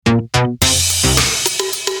Today,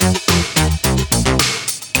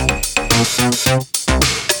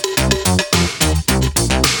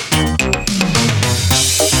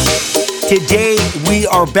 we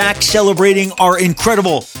are back celebrating our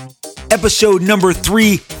incredible episode number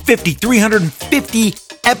 350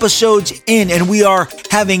 episodes in, and we are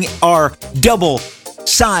having our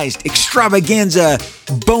double-sized extravaganza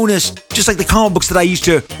bonus, just like the comic books that I used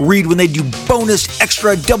to read when they do bonus,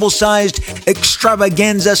 extra, double-sized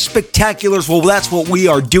extravaganza spectaculars. Well, that's what we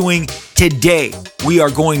are doing today. We are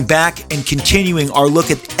going back and continuing our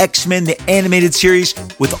look at X-Men, the animated series,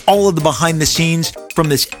 with all of the behind the scenes from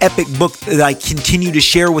this epic book that I continue to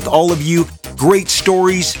share with all of you. Great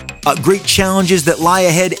stories, great challenges that lie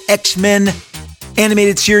ahead. X-Men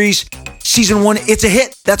animated series, season 1, it's a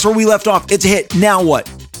hit. That's where we left off. It's a hit. Now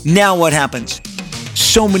what? Now what happens?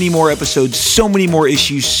 So many more episodes, so many more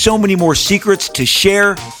issues, so many more secrets to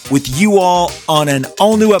share with you all on an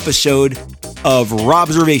all-new episode of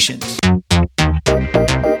Robservations.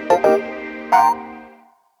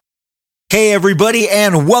 Hey everybody,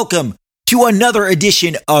 and welcome to another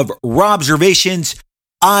edition of Robservations.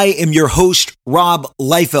 I am your host, Rob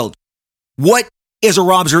Liefeld. What is a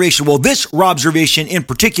Robservation? Well, this Robservation in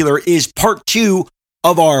particular is part 2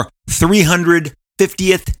 of our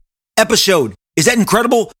 350th episode. Is that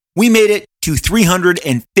incredible? We made it to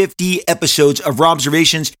 350 episodes of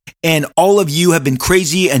Robservations, and all of you have been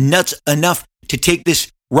crazy and nuts enough to take this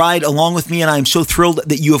ride along with me, and I am so thrilled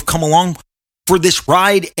that you have come along for this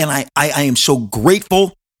ride, and I am so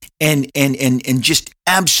grateful and just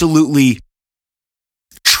absolutely,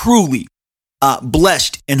 truly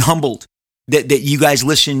blessed and humbled that you guys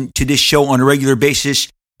listen to this show on a regular basis,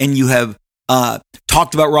 and you have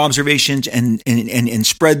talked about Robservations and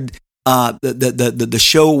spread the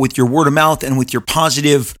show with your word of mouth and with your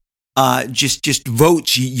positive just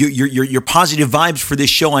votes, your positive vibes for this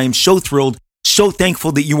show. I am so thrilled, so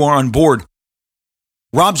thankful that you are on board.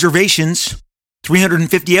 Robservations,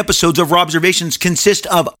 350 episodes of Robservations consist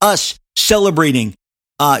of us celebrating,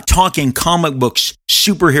 talking comic books,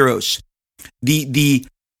 superheroes, the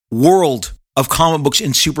world of comic books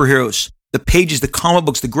and superheroes, the pages, the comic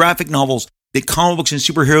books, the graphic novels, the comic books and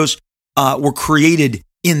superheroes were created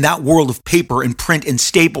in that world of paper and print and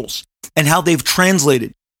staples, and how they've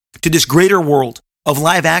translated to this greater world of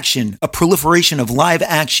live action, a proliferation of live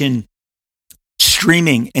action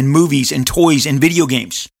streaming and movies and toys and video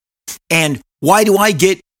games. And why do I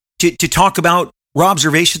get to talk about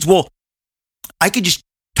Robservations? Well, I could just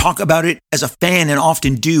talk about it as a fan and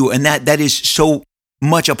often do, and that is so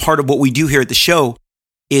much a part of what we do here at the show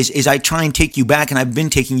is I try and take you back, and I've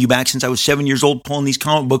been taking you back since I was 7 years old, pulling these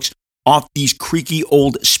comic books off these creaky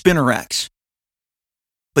old spinner racks.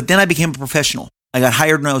 But then I became a professional. I got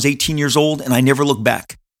hired when I was 18 years old, and I never looked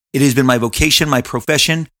back. It has been my vocation, my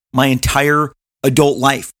profession, my entire adult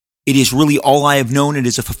life. It is really all I have known. It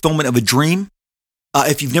is a fulfillment of a dream.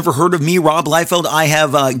 If you've never heard of me, Rob Liefeld, I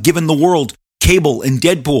have given the world Cable and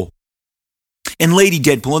Deadpool and Lady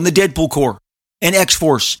Deadpool and the Deadpool Corps and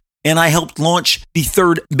X-Force. And I helped launch the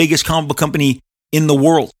third biggest comic book company in the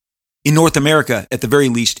world, in North America at the very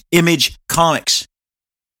least, Image Comics.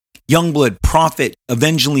 Youngblood, Prophet,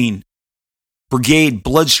 Evangeline, Brigade,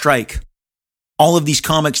 Bloodstrike, all of these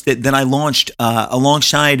comics that I launched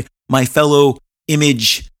alongside my fellow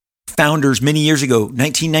Image founders many years ago,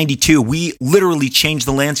 1992. We literally changed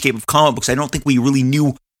the landscape of comic books. I don't think we really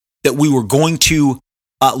knew that we were going to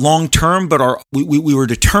long term, but we were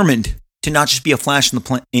determined to not just be a flash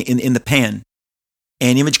in the pan.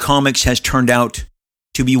 And Image Comics has turned out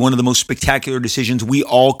to be one of the most spectacular decisions we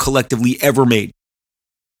all collectively ever made.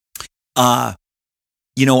 I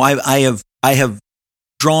have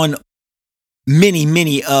drawn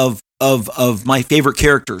many of my favorite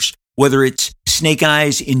characters, whether it's Snake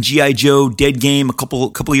Eyes in G.I. Joe Dead Game a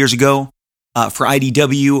couple years ago for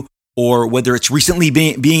IDW, or whether it's recently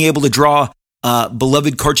being able to draw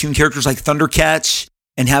beloved cartoon characters like Thundercats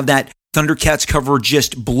and have that Thundercats cover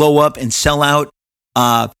just blow up and sell out.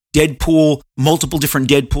 Deadpool, multiple different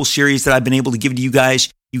Deadpool series that I've been able to give to you guys.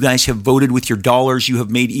 You guys have voted with your dollars. You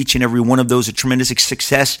have made each and every one of those a tremendous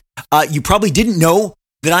success. You probably didn't know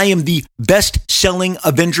that I am the best-selling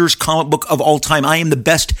Avengers comic book of all time. I am the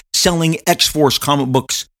best-selling X-Force comic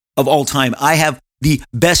books of all time. I have the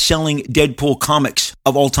best-selling Deadpool comics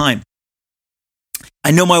of all time.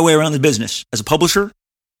 I know my way around the business as a publisher,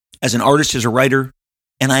 as an artist, as a writer,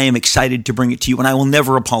 and I am excited to bring it to you. And I will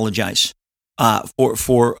never apologize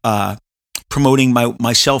for promoting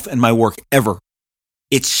myself and my work ever.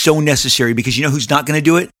 It's so necessary because you know who's not going to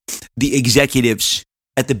do it? The executives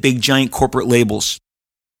at the big giant corporate labels.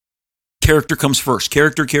 Character comes first.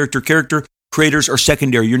 Character. Creators are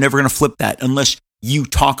secondary. You're never going to flip that unless you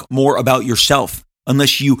talk more about yourself,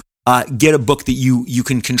 unless you get a book that you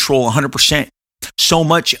can control 100%. So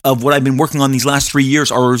much of what I've been working on these last 3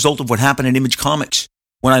 years are a result of what happened at Image Comics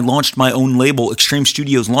when I launched my own label, Extreme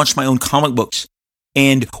Studios, launched my own comic books.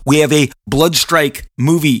 And we have a Bloodstrike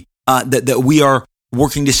movie that we are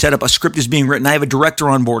working to set up. A script is being written. I have a director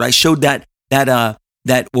on board. I showed that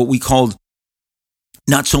what we called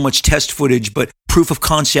not so much test footage, but proof of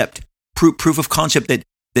concept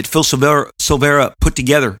that Phil Silvera put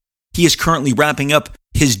together. He is currently wrapping up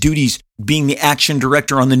his duties being the action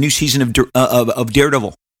director on the new season of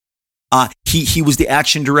Daredevil. He was the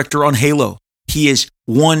action director on Halo. He is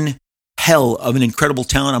one hell of an incredible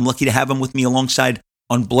talent. I'm lucky to have him with me alongside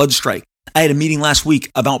on Bloodstrike. I had a meeting last week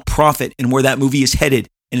about Prophet and where that movie is headed,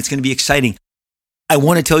 and it's going to be exciting. I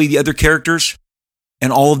want to tell you the other characters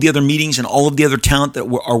and all of the other meetings and all of the other talent that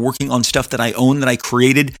are working on stuff that I own, that I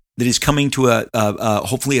created, that is coming to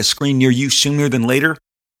hopefully a screen near you sooner than later.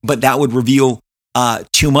 But that would reveal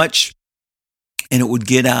too much, and it would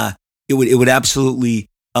get it would absolutely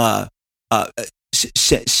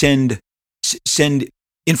send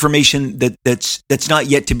information that's not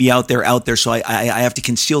yet to be out there. So I have to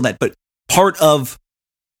conceal that. But part of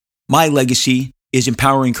my legacy is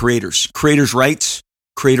empowering creators' rights,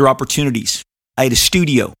 creator opportunities. I had a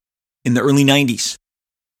studio in the early 90s,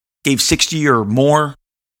 gave 60 or more.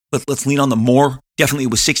 Let's lean on the more. Definitely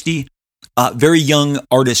it was 60. Very young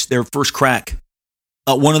artists, their first crack.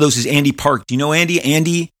 One of those is Andy Park. Do you know Andy?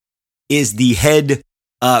 Andy is the head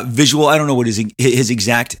visual. I don't know what his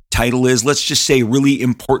exact title is. Let's just say really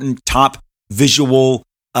important top visual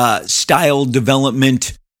style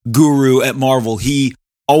development guru at Marvel. He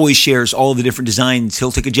always shares all of the different designs.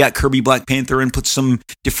 He'll take a Jack Kirby Black Panther and put some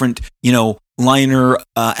different, liner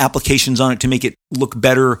applications on it to make it look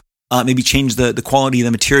better. Maybe change the quality of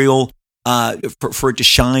the material for it to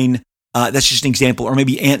shine. That's just an example. Or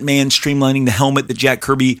maybe Ant-Man streamlining the helmet that Jack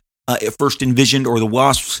Kirby first envisioned, or the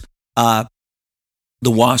Wasp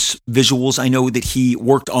visuals. I know that he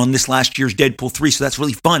worked on this last year's Deadpool 3, so that's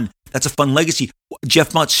really fun. That's a fun legacy.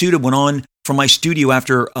 Jeff Matsuda went on from my studio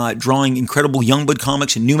after drawing incredible Youngblood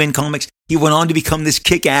comics and New Men comics. He went on to become this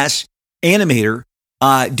kick-ass animator,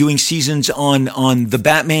 doing seasons on the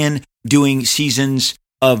Batman, doing seasons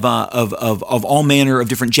of all manner of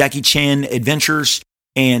different Jackie Chan adventures,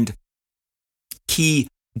 and he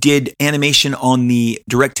did animation on the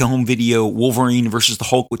direct-to-home video Wolverine versus the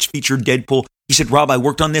Hulk, which featured Deadpool. He said, Rob, I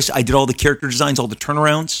worked on this. I did all the character designs, all the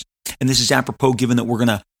turnarounds. And this is apropos, given that we're going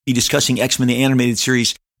to be discussing X-Men, the animated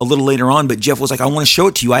series, a little later on. But Jeff was like, I want to show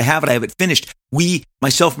it to you. I have it finished.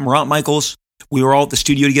 Myself and Marat Michaels, we were all at the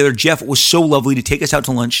studio together. Jeff was so lovely to take us out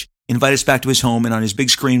to lunch, invite us back to his home. And on his big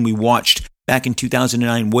screen, we watched back in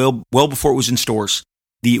 2009, well before it was in stores,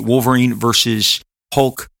 the Wolverine versus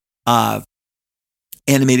Hulk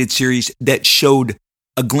animated series that showed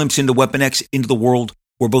a glimpse into Weapon X, into the world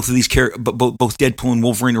where both of these both Deadpool and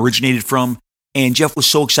Wolverine originated from. And Jeff was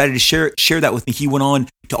so excited to share that with me. He went on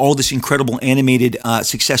to all this incredible animated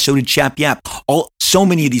success. So did Chap Yap. So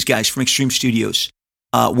many of these guys from Extreme Studios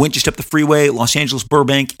went just up the freeway, Los Angeles,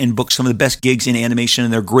 Burbank, and booked some of the best gigs in animation.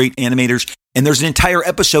 And they're great animators. And there's an entire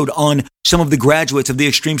episode on some of the graduates of the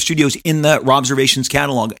Extreme Studios in the Robservations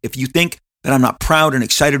catalog. If you think that I'm not proud and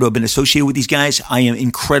excited to have been associated with these guys, I am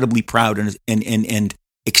incredibly proud and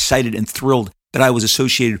excited and thrilled that I was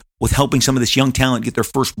associated with helping some of this young talent get their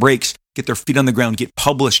first breaks, get their feet on the ground, get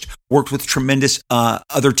published, worked with tremendous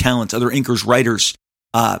other talents, other inkers, writers,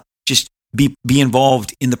 just be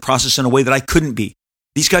involved in the process in a way that I couldn't be.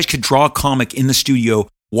 These guys could draw a comic in the studio,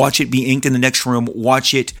 watch it be inked in the next room,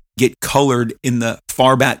 watch it get colored in the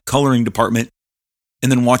far back coloring department,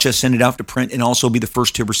 and then watch us send it out to print and also be the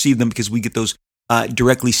first to receive them because we get those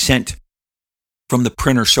directly sent from the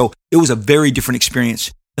printer. So it was a very different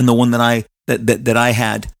experience than the one that I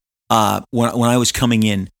had when I was coming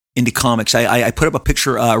into comics. I put up a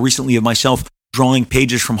picture recently of myself drawing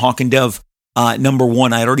pages from Hawk and Dove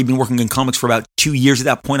 #1. I had already been working in comics for about 2 years at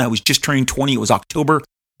that point. I was just turning 20. It was October.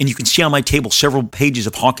 And you can see on my table several pages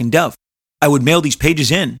of Hawk and Dove. I would mail these pages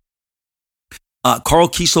in. Carl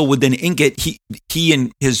Kiesel would then ink it. He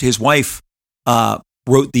and his wife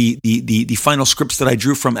wrote the final scripts that I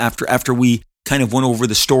drew from after we kind of went over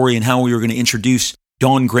the story and how we were going to introduce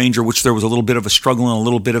Dawn Granger, which there was a little bit of a struggle and a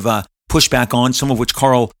little bit of a pushback on, some of which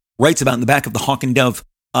Carl writes about in the back of the Hawk and Dove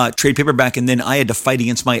trade paperback. And then I had to fight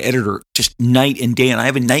against my editor just night and day. And I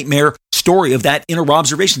have a nightmare story of that in a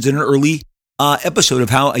Robservations, in an early episode of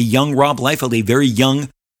how a young Rob Liefeld, a very young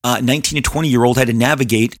 19 to 20-year-old, had to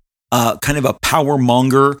navigate kind of a power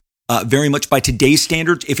monger, very much by today's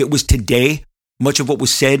standards. If it was today, much of what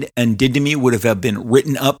was said and did to me would have been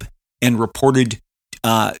written up and reported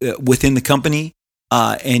within the company,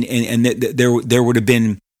 and there would have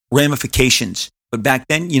been ramifications. But back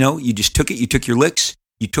then, you just took it. You took your licks.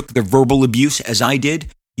 You took the verbal abuse, as I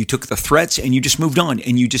did. You took the threats, and you just moved on.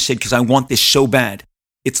 And you just said, because I want this so bad.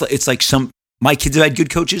 It's like my kids have had good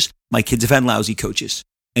coaches. My kids have had lousy coaches.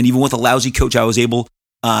 And even with a lousy coach, I was able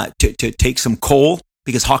to take some coal,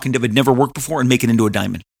 because Hawk and Dove had never worked before, and make it into a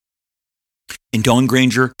diamond. And Dawn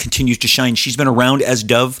Granger continues to shine. She's been around as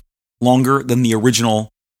Dove longer than the original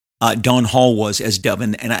Dawn Hall was as Dove.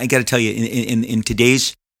 And I got to tell you, in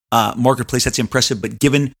today's marketplace, that's impressive. But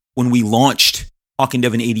given when we launched Hawk and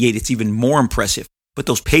Dove in '88, it's even more impressive. But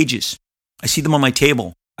those pages, I see them on my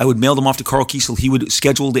table. I would mail them off to Carl Kiesel. He would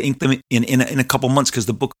schedule to ink them in a couple months, because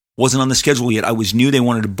the book wasn't on the schedule yet. I was new. They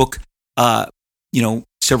wanted to book,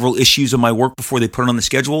 several issues of my work before they put it on the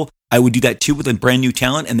schedule. I would do that too with a brand new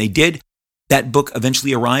talent, and they did. That book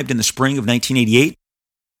eventually arrived in the spring of 1988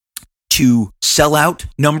 to sell out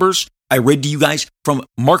numbers. I read to you guys from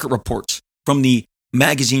market reports from the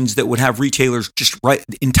magazines that would have retailers just write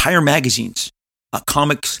entire magazines,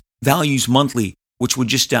 Comics Values Monthly, which would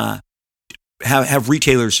just have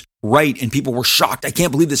retailers write, and people were shocked. I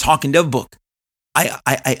can't believe this Hawk and Dove book.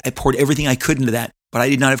 I poured everything I could into that, but I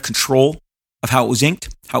did not have control of how it was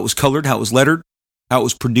inked, how it was colored, how it was lettered, how it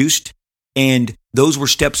was produced. And those were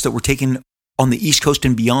steps that were taken on the East Coast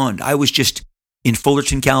and beyond. I was just in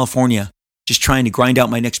Fullerton, California, just trying to grind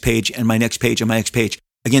out my next page and my next page and my next page.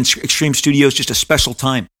 Again, Extreme Studios, just a special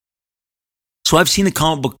time. So I've seen the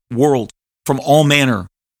comic book world from all manner.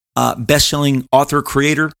 Best-selling author,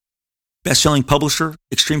 creator, best-selling publisher.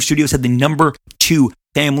 Extreme Studios had the number 2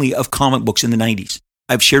 family of comic books in the 90s.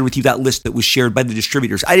 I've shared with you that list that was shared by the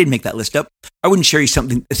distributors. I didn't make that list up. I wouldn't share you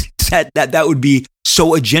something that would be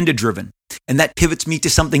so agenda-driven. And that pivots me to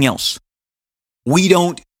something else. We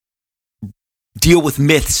don't deal with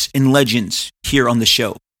myths and legends here on the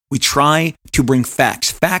show. We try to bring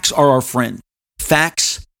facts. Facts are our friend.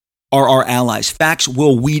 Facts are our allies. Facts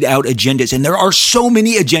will weed out agendas. And there are so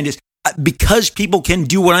many agendas because people can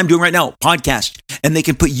do what I'm doing right now, podcast, and they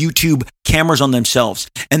can put YouTube cameras on themselves,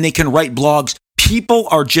 and they can write blogs. People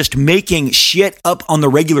are just making shit up on the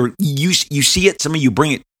regular. You see it. Some of you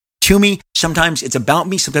bring it to me. Sometimes it's about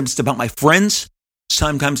me. Sometimes it's about my friends.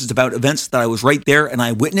 Sometimes it's about events that I was right there and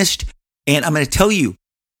I witnessed. And I'm going to tell you,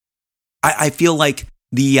 I feel like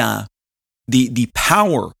the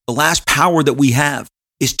power, the last power that we have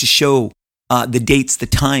is to show the dates, the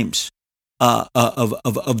times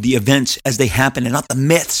of the events as they happen, and not the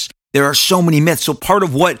myths. There are so many myths. So part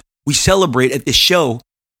of what we celebrate at this show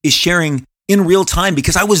is sharing in real time,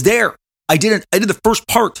 because I was there. I did the first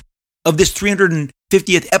part of this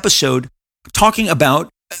 350th episode talking about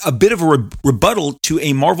a bit of a rebuttal to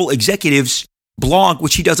a Marvel executive's blog,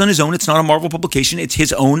 which he does on his own. It's not a Marvel publication. It's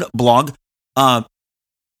his own blog,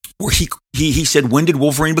 where he said, when did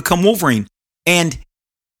Wolverine become Wolverine? And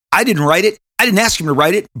I didn't write it. I didn't ask him to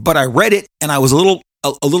write it, but I read it, and I was a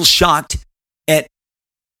little shocked at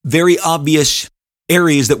very obvious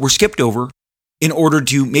areas that were skipped over in order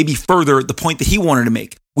to maybe further the point that he wanted to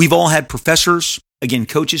make. We've all had professors, again,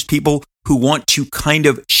 coaches, people who want to kind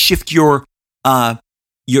of shift your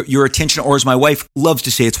attention, or as my wife loves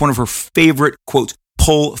to say, it's one of her favorite quotes,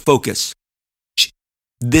 pull focus.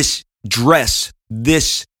 This dress,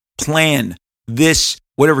 this plan, this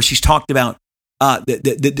whatever she's talked about,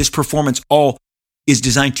 this performance, all is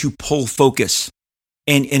designed to pull focus.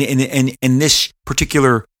 And this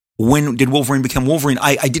particular, when did Wolverine become Wolverine?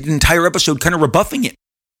 I did an entire episode kind of rebuffing it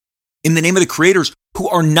in the name of the creators who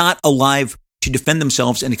are not alive to defend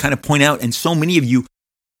themselves and to kind of point out. And so many of you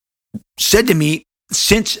said to me,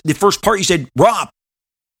 since the first part, you said, Rob,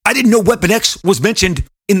 I didn't know Weapon X was mentioned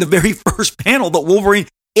in the very first panel, that Wolverine,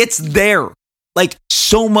 it's there. Like,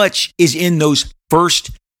 so much is in those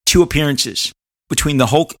first 2 appearances between the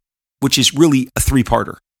Hulk, which is really a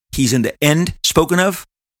 3-parter. He's in the end, spoken of,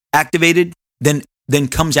 activated, then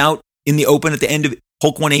comes out in the open at the end of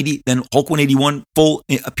Hulk 180, then Hulk 181, full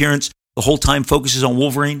appearance. The whole time focuses on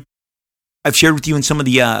Wolverine. I've shared with you in some of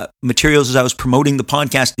the materials as I was promoting the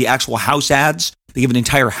podcast, the actual house ads. They give an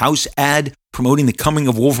entire house ad promoting the coming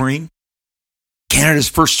of Wolverine, Canada's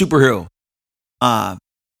first superhero.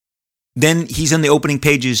 Then he's in the opening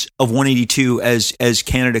pages of 182 as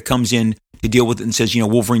Canada comes in to deal with it and says,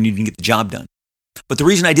 Wolverine, you didn't get the job done. But the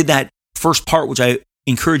reason I did that first part, which I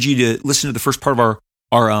encourage you to listen to the first part of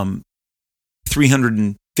our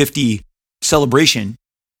 350 celebration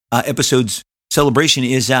episodes celebration,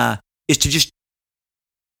 is to just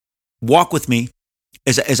walk with me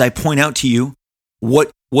as I point out to you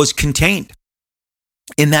what was contained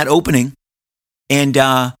in that opening And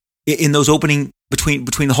in those opening between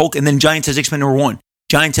the Hulk and then Giant Size X-Men #1.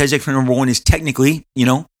 Giant Size X-Men #1 is technically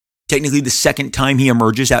the second time he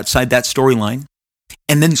emerges outside that storyline.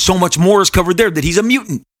 And then so much more is covered there, that he's a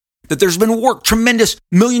mutant, that there's been work, tremendous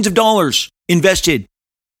millions of dollars invested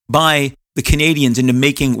by the Canadians into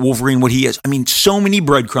making Wolverine what he is. I mean, so many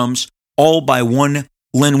breadcrumbs, all by one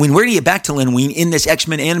Len Wein. We're going to get back to Len Wein in this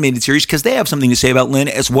X-Men animated series because they have something to say about Len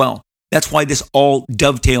as well. That's why this all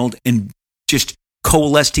dovetailed and just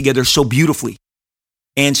coalesced together so beautifully.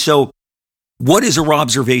 And so, what is a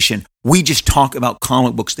Robservation? We just talk about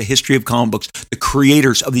comic books, the history of comic books, the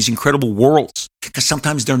creators of these incredible worlds, because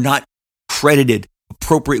sometimes they're not credited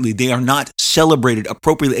appropriately. They are not celebrated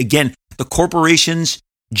appropriately. Again, the corporation's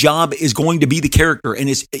job is going to be the character. And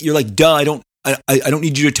you're like, duh, I don't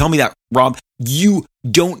need you to tell me that, Rob. You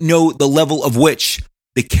don't know the level of which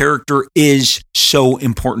the character is so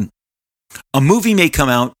important. A movie may come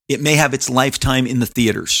out. It may have its lifetime in the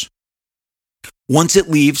theaters. Once it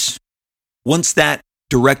leaves, once that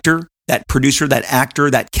director, that producer, that actor,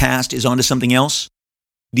 that cast is onto something else,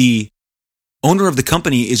 the owner of the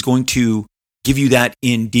company is going to give you that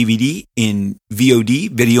in DVD, in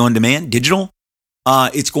VOD, video on demand, digital.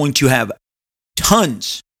 It's going to have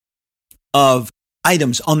tons of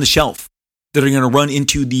items on the shelf that are going to run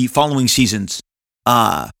into the following seasons.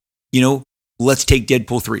 Let's take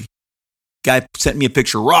Deadpool 3. Guy sent me a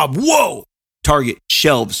picture. Rob, whoa! Target,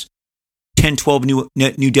 shelves, 10, 12 new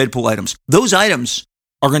Deadpool items. Those items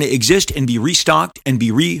are going to exist and be restocked and be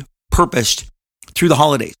repurposed through the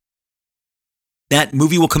holidays. That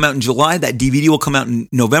movie will come out in July. That DVD will come out in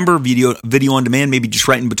November. Video on demand, maybe just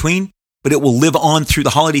right in between. But it will live on through the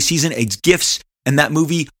holiday season. It's gifts. And that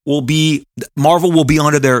movie Marvel will be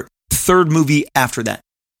onto their third movie after that.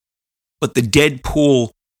 But the Deadpool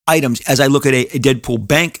items, as I look at a Deadpool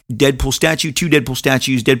bank, Deadpool statue, 2 Deadpool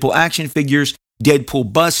statues, Deadpool action figures,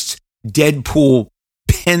 Deadpool busts, Deadpool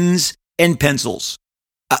pens and pencils.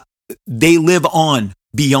 They live on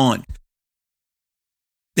beyond.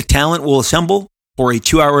 The talent will assemble for a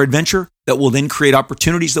 2-hour adventure that will then create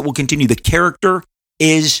opportunities that will continue. The character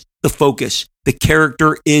is the focus. The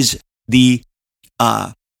character is the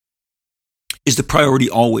priority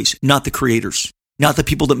always, not the creators, not the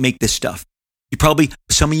people that make this stuff.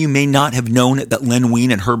 Some of you may not have known that Len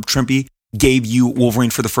Wein and Herb Trimpe gave you Wolverine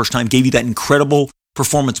for the first time, gave you that incredible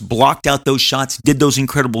performance, blocked out those shots, did those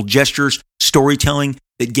incredible gestures, storytelling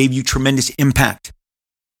that gave you tremendous impact.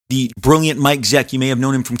 The brilliant Mike Zeck, you may have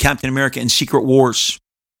known him from Captain America and Secret Wars,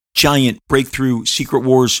 giant breakthrough Secret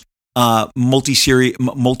Wars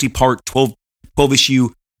multi-part 12-issue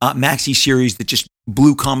maxi series that just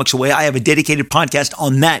blew comics away. I have a dedicated podcast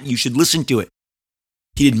on that. You should listen to it.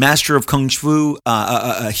 He did Master of Kung Fu,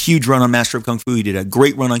 a huge run on Master of Kung Fu. He did a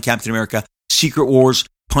great run on Captain America, Secret Wars,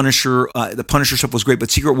 Punisher. The Punisher stuff was great,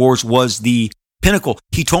 but Secret Wars was the pinnacle.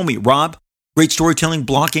 He told me, Rob, great storytelling,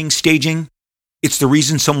 blocking, staging. It's the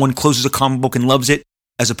reason someone closes a comic book and loves it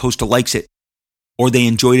as opposed to likes it, or they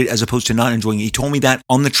enjoyed it as opposed to not enjoying it. He told me that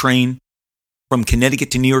on the train from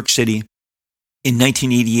Connecticut to New York City in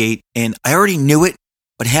 1988, and I already knew it,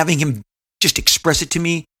 but having him just express it to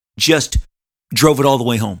me just drove it all the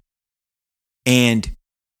way home. And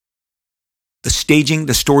the staging,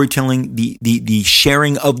 the storytelling, the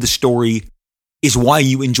sharing of the story is why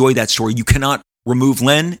you enjoy that story. You cannot remove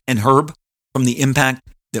Len and Herb from the impact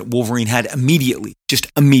that Wolverine had immediately, just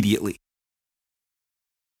immediately.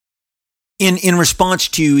 In response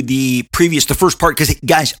to the first part, because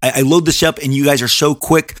guys, I load this up and you guys are so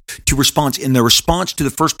quick to respond. In the response to the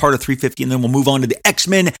first part of 350, and then we'll move on to the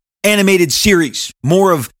X-Men animated series.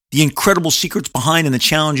 More of the incredible secrets behind and the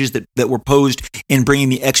challenges that were posed in bringing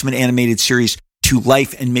the X-Men animated series to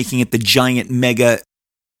life and making it the giant, mega,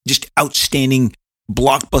 just outstanding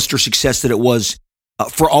blockbuster success that it was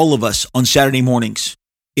for all of us on Saturday mornings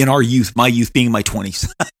in our youth, my youth being my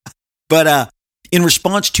 20s. But in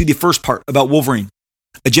response to the first part about Wolverine,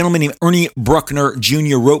 a gentleman named Ernie Bruckner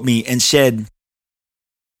Jr. wrote me and said,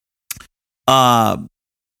 I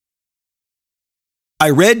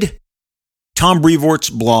read Tom Brevoort's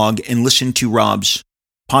blog and listened to Rob's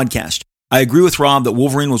podcast. I agree with Rob that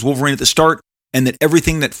Wolverine was Wolverine at the start and that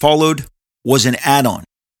everything that followed was an add-on.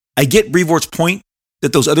 I get Brevoort's point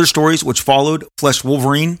that those other stories which followed fleshed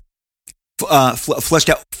Wolverine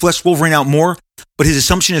out more, but his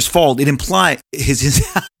assumption is flawed. It implies his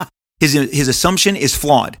assumption is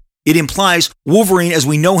flawed. It implies Wolverine as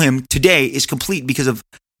we know him today is complete because of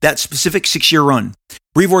that specific 6-year run.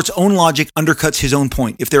 Brevoort's own logic undercuts his own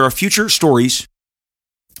point. If there are future stories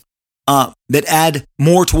that add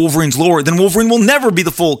more to Wolverine's lore, then Wolverine will never be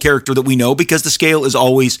the full character that we know because the scale is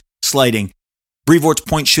always sliding. Brevoort's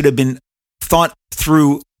point should have been thought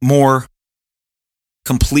through more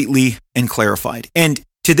completely and clarified. And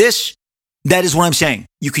to this, that is what I'm saying.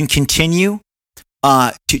 You can continue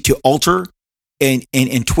to alter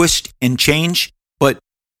and twist and change, but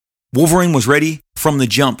Wolverine was ready from the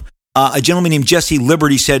jump. A gentleman named Jesse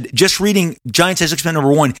Liberty said, just reading Giant Size X-Men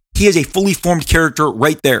 #1, he is a fully formed character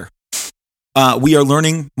right there. We are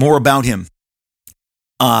learning more about him.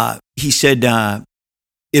 He said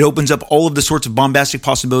it opens up all of the sorts of bombastic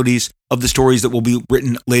possibilities of the stories that will be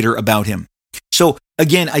written later about him. So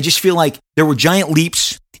again, I just feel like there were giant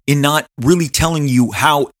leaps in not really telling you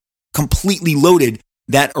how completely loaded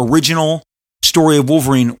that original story of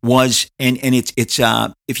Wolverine was. And it's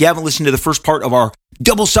if you haven't listened to the first part of our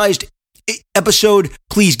double-sized episode,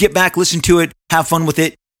 please get back, listen to it, have fun with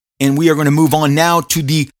it. And we are going to move on now to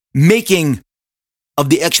the making of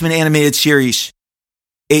the X-Men animated series,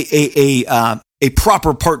 a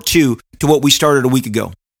proper part 2 to what we started a week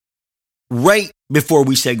ago. Right before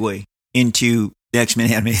we segue into the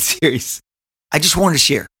X-Men animated series, I just wanted to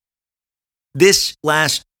share this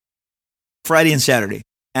last Friday and Saturday,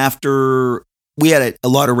 after we had a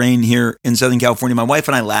lot of rain here in Southern California. My wife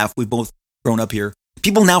and I laugh. We've both grown up here.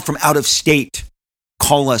 People now from out of state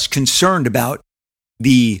call us concerned about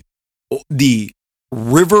the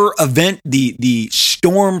river event, the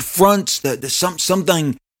storm fronts,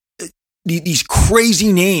 these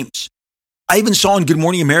crazy names. I even saw in Good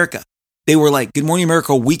Morning America, they were like, Good Morning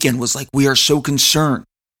America weekend was like, we are so concerned.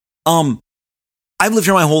 I've lived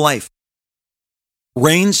here my whole life.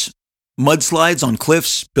 Rains, mudslides on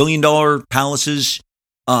cliffs, billion-dollar palaces,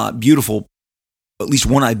 beautiful. At least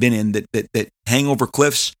one I've been in that hang over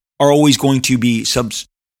cliffs are always going to be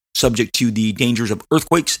subject to the dangers of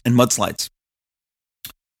earthquakes and mudslides.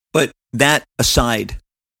 But that aside,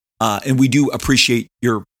 and we do appreciate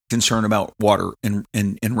your concern about water and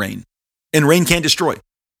rain. And rain can destroy.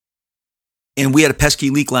 And we had a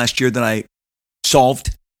pesky leak last year that I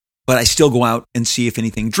solved, but I still go out and see if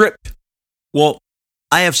anything dripped. Well,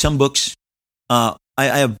 I have some books. I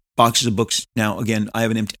have boxes of books now. Again,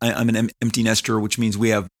 I'm an empty nester, which means we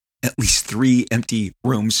have at least 3 empty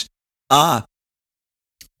rooms. I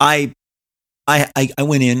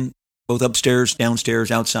went in both upstairs,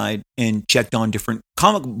 downstairs, outside, and checked on different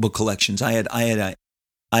comic book collections. I had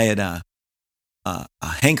a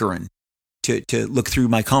hankering to look through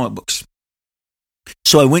my comic books.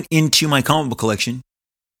 So I went into my comic book collection,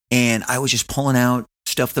 and I was just pulling out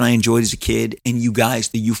stuff that I enjoyed as a kid, and you guys,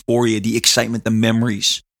 the euphoria, the excitement, the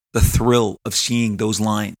memories, the thrill of seeing those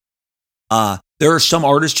lines. There are some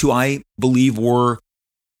artists who I believe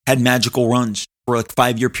had magical runs for like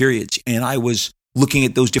 5-year periods, and I was looking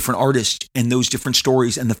at those different artists and those different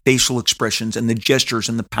stories and the facial expressions and the gestures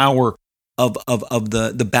and the power of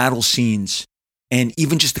the battle scenes and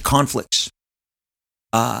even just the conflicts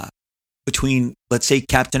between, let's say,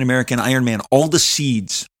 Captain America and Iron Man. All the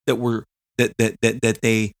seeds that were that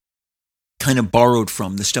they kind of borrowed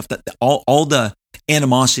from, the stuff that all the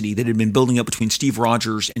animosity that had been building up between Steve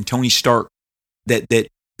Rogers and Tony Stark, that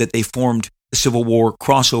they formed the Civil War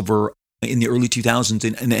crossover in the early 2000s,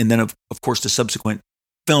 and then of course the subsequent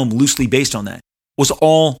film loosely based on that, was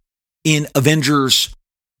all in Avengers,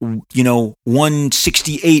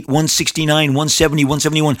 168, 169, 170,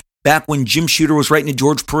 171, back when Jim Shooter was writing it,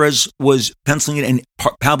 George Perez was penciling it, and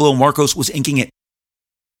Pablo Marcos was inking it.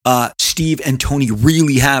 Steve and Tony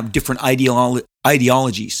really have different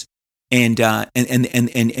ideologies and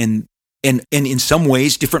in some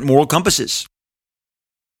ways different moral compasses,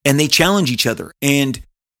 and they challenge each other. And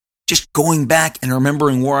just going back and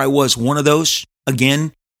remembering where I was, one of those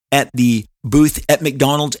again at the booth at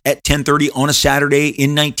McDonald's at 10:30 on a Saturday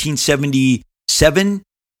in 1977,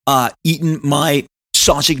 eating my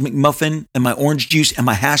sausage McMuffin and my orange juice and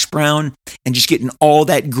my hash brown and just getting all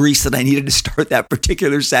that grease that I needed to start that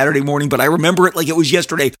particular Saturday morning. But I remember it like it was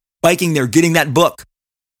yesterday, biking there, getting that book,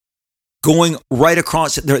 going right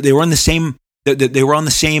across. They were on the same,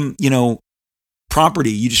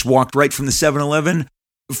 property. You just walked right from the 7-Eleven,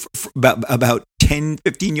 about 10,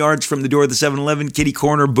 15 yards from the door of the 7-Eleven, kitty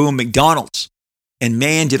corner, boom, McDonald's. And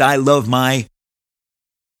man, did I love my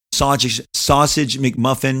sausage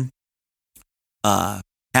McMuffin,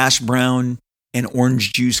 hash brown, and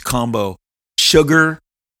orange juice combo. Sugar,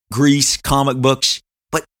 grease, comic books.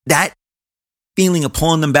 But that feeling of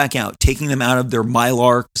pulling them back out, taking them out of their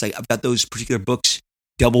Mylar, because I've got those particular books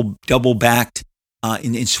double backed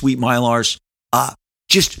in sweet Mylars.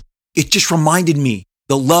 It just reminded me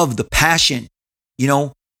the love, the passion.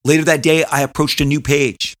 Later that day, I approached a new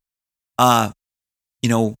page. Went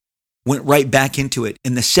right back into it.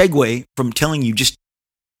 And the segue from telling you, just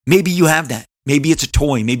maybe you have that. Maybe it's a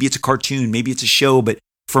toy, maybe it's a cartoon, maybe it's a show, but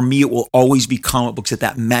for me, it will always be comic books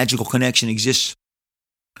that magical connection exists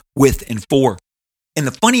with and for. And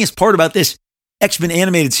the funniest part about this X-Men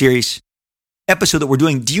animated series episode that we're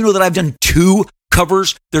doing, do you know that I've done 2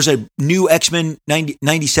 covers? There's a new X-Men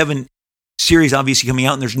 97 series obviously coming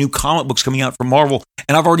out, and there's new comic books coming out from Marvel,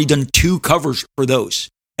 and I've already done 2 covers for those.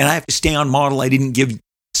 And I have to stay on model. I didn't give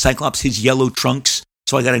Cyclops his yellow trunks,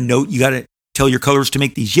 so I got a note, you got to tell your colors to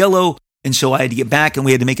make these yellow, and so I had to get back, and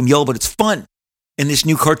we had to make them yellow, but it's fun. And this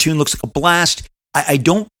new cartoon looks like a blast. I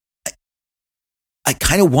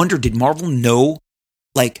kind of wonder, did Marvel know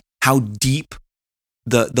like how deep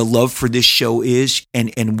the love for this show is,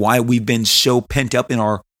 and why we've been so pent up in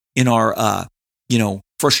our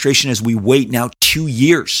frustration as we wait now 2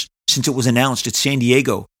 years since it was announced at San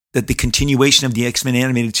Diego that the continuation of the X-Men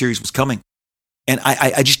animated series was coming. And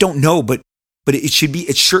I just don't know, but it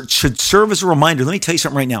should serve as a reminder. Let me tell you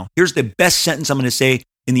something right now. Here's the best sentence I'm going to say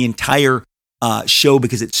in the entire show,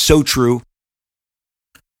 because it's so true.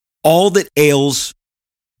 All that ails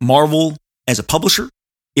Marvel as a publisher,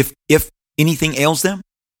 if anything ails them,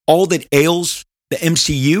 all that ails the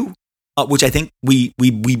MCU, which I think we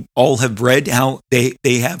all have read how they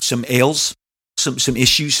have some ails, some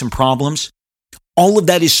issues, some problems. All of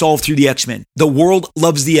that is solved through the X-Men. The world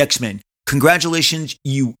loves the X-Men. Congratulations,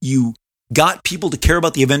 you got people to care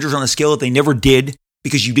about the Avengers on a scale that they never did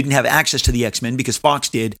because you didn't have access to the X-Men because Fox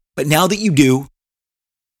did. But now that you do,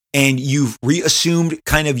 and you've reassumed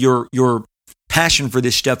kind of your passion for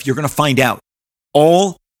this stuff, you're going to find out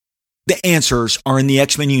all the answers are in the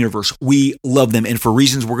X-Men universe. We love them, and for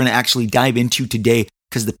reasons we're going to actually dive into today,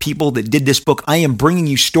 because the people that did this book, I am bringing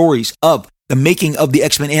you stories of the making of the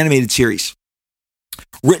X-Men animated series,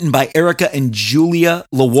 written by Erica and Julia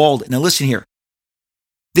Lawald. Now listen here.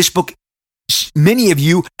 This book, many of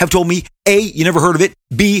you have told me, A, you never heard of it,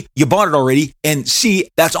 B, you bought it already, and C,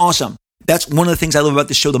 that's awesome. That's one of the things I love about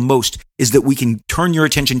this show the most, is that we can turn your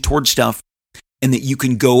attention towards stuff and that you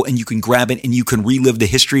can go and you can grab it and you can relive the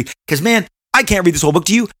history. Because man, I can't read this whole book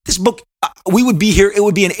to you. This book, we would be here, it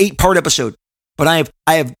would be an 8-part episode. But I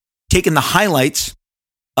have taken the highlights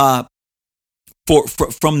from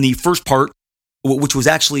the first part, which was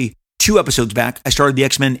actually 2 episodes back. I started the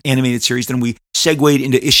X-Men animated series, then we segued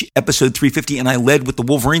into episode 350, and I led with the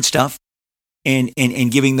Wolverine stuff and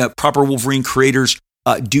giving the proper Wolverine creators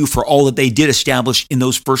due for all that they did establish in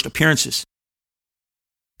those first appearances.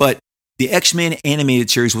 But the X-Men animated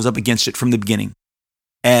series was up against it from the beginning,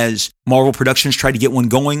 as Marvel Productions tried to get one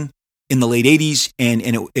going in the late 80s, and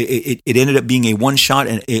it ended up being a one-shot,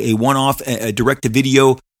 and a one-off, a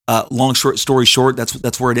direct-to-video, long story short,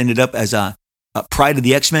 that's where it ended up as Pride of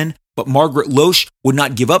the X-Men. But Margaret Loesch would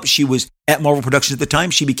not give up. She was at Marvel Productions at the time.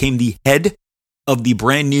 She became the head of the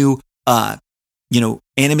brand new,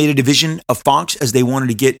 animated division of Fox, as they wanted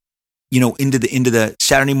to get, into the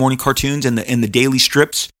Saturday morning cartoons and the daily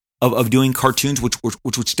strips of doing cartoons, which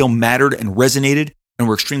would still mattered and resonated and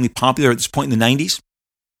were extremely popular at this point in the 90s.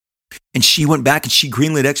 And she went back and she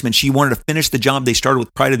greenlit X-Men. She wanted to finish the job they started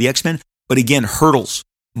with Pride of the X-Men. But again, hurdles,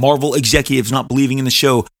 Marvel executives not believing in the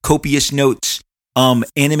show, copious notes,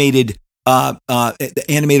 animators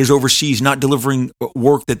overseas not delivering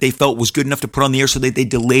work that they felt was good enough to put on the air, so that they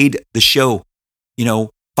delayed the show,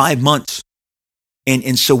 5 months.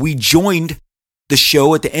 And so we joined the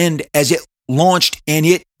show at the end as it launched, and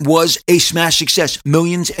it was a smash success.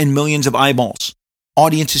 Millions and millions of eyeballs.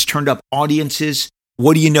 Audiences turned up. Audiences,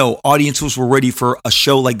 what do you know? Audiences were ready for a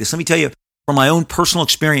show like this. Let me tell you, from my own personal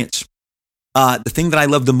experience, the thing that I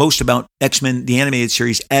love the most about X-Men, the animated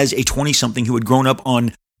series, as a 20-something who had grown up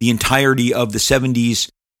on the entirety of the 70s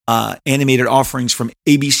animated offerings from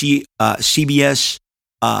ABC, CBS,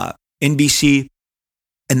 NBC,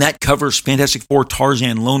 and that covers Fantastic Four,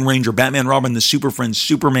 Tarzan, Lone Ranger, Batman, Robin, the Super Friends,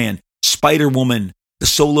 Superman, Spider-Woman, the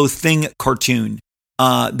Solo Thing cartoon,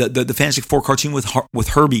 the Fantastic Four cartoon with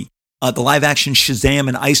Herbie, the live-action Shazam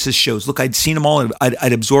and ISIS shows. Look, I'd seen them all.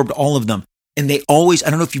 I'd absorbed all of them. And they always, I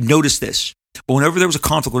don't know if you've noticed this, but whenever there was a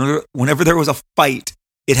conflict, whenever there was a fight,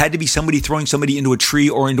 it had to be somebody throwing somebody into a tree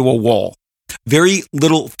or into a wall. Very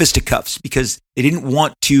little fisticuffs, because they didn't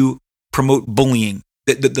want to promote bullying.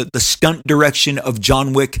 The stunt direction of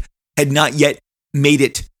John Wick had not yet made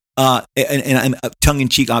it, and I'm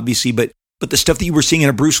tongue-in-cheek, obviously, but the stuff that you were seeing in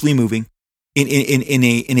a Bruce Lee movie,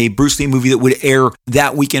 in a Bruce Lee movie that would air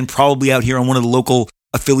that weekend, probably out here on one of the local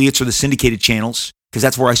affiliates or the syndicated channels, because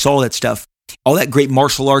that's where I saw that stuff. All that great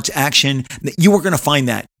martial arts action, you weren't going to find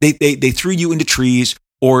that. They threw you into trees,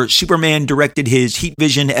 or Superman directed his heat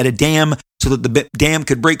vision at a dam so that the dam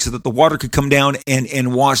could break, so that the water could come down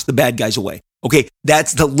and wash the bad guys away. Okay,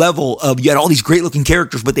 that's the level of, you had all these great looking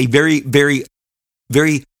characters, but they very, very,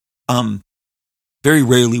 very Very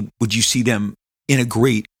rarely would you see them in a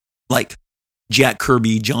great, like Jack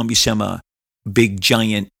Kirby, John Buscema, big,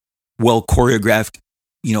 giant, well choreographed,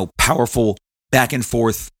 powerful back and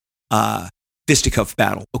forth fisticuff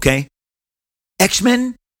battle. Okay.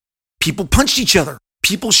 X-Men, people punched each other.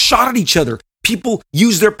 People shot at each other. People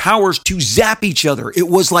used their powers to zap each other. It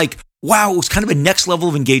was like, wow, it was kind of a next level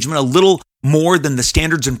of engagement, a little more than the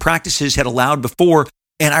standards and practices had allowed before.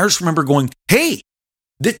 And I just remember going, hey,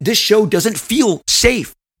 this show doesn't feel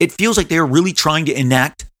safe. It feels like they're really trying to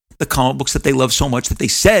enact the comic books that they love so much, that they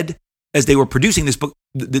said as they were producing this book,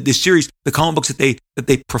 this series, the comic books that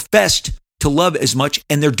they professed to love as much,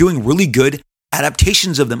 and they're doing really good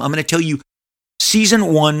adaptations of them. I'm going to tell you,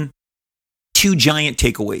 season 1, 2 giant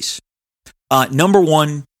takeaways. Number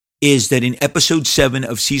 1 is that in episode 7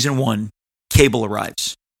 of season 1, Cable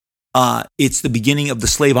arrives. It's the beginning of the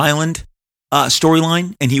Slave Island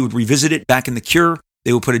storyline, and he would revisit it back in The Cure.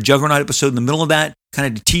 They would put a Juggernaut episode in the middle of that, kind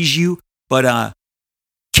of to tease you. But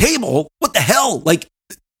Cable, what the hell? Like,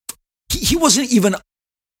 he wasn't even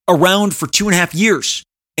around for 2.5 years,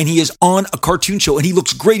 and he is on a cartoon show, and he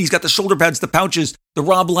looks great. He's got the shoulder pads, the pouches, the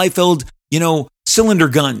Rob Liefeld, cylinder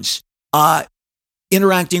guns,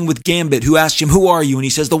 interacting with Gambit, who asked him, "Who are you?" And he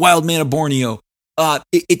says, "The Wild Man of Borneo."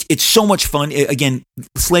 It's so much fun. Again,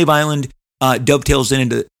 Slave Island dovetails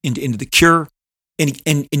into The Cure,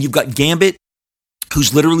 and you've got Gambit,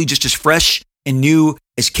 who's literally just as fresh and new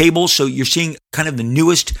as Cable. So you're seeing kind of the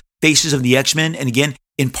newest faces of the X-Men. And again,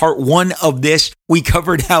 in part 1 of this, we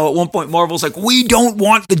covered how at one point Marvel's like, we don't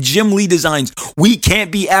want the Jim Lee designs. We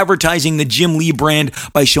can't be advertising the Jim Lee brand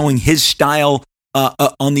by showing his style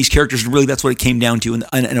on these characters. And really, that's what it came down to.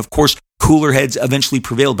 And of course, cooler heads eventually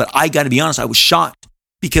prevailed. But I got to be honest, I was shocked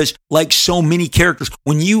because, like so many characters,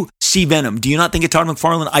 when you see Venom, do you not think of Todd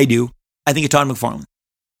McFarlane? I do. I think of Todd McFarlane.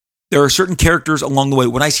 There are certain characters along the way.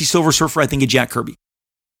 When I see Silver Surfer, I think of Jack Kirby.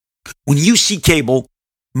 When you see Cable,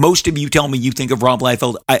 most of you tell me you think of Rob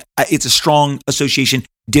Liefeld. It's a strong association.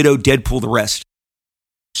 Ditto, Deadpool, the rest.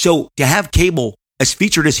 So to have Cable as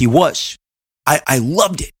featured as he was, I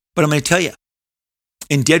loved it. But I'm going to tell you,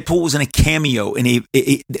 and Deadpool was in a cameo, and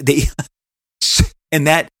and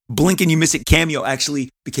that blink and you miss it cameo actually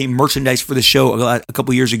became merchandise for the show a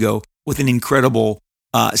couple years ago with an incredible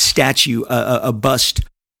statue, a bust,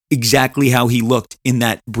 exactly how he looked in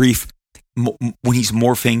that brief when he's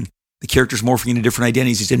morphing. The character's morphing into different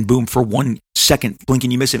identities. He's in boom for 1 second. Blink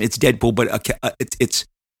and you miss him. It's Deadpool, but it's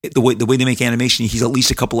the way they make animation. He's at least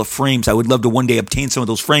a couple of frames. I would love to one day obtain some of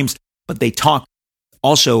those frames. But they talk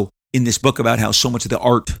also in this book about how so much of the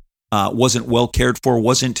art wasn't well cared for,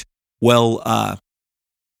 wasn't well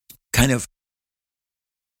kind of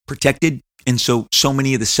protected, and so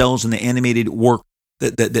many of the cells in the animated work,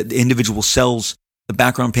 the individual cells, the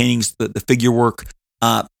background paintings, the figure work,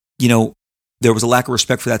 there was a lack of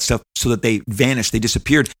respect for that stuff, so that they vanished, they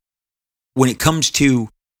disappeared. When it comes to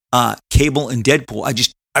Cable and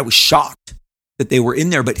Deadpool, I was shocked that they were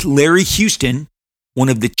in there. But Larry Houston, one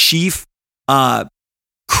of the chief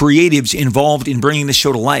creatives involved in bringing this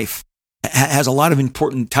show to life, has a lot of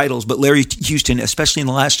important titles. But Larry Houston, especially in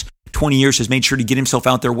the last 20 years, has made sure to get himself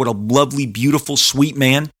out there. What a lovely, beautiful, sweet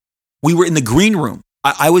man. We were in the green room.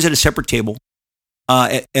 I was at a separate table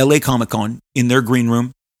at LA Comic Con in their green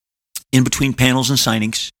room, in between panels and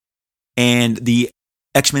signings, and the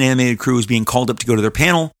X-Men animated crew was being called up to go to their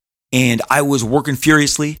panel, and I was working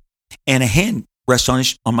furiously, and a hand rests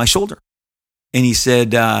on my shoulder, and he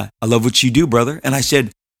said, "I love what you do, brother." And I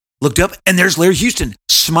said, looked up, and there's Larry Houston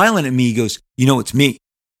smiling at me. He goes,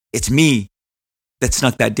 it's me that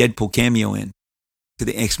snuck that Deadpool cameo in to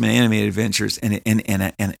the X-Men animated adventures, and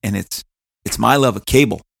it's my love of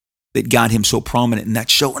Cable that got him so prominent in that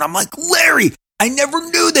show." And I'm like, Larry, I never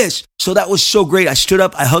knew this. So that was so great. I stood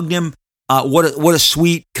up, I hugged him. What a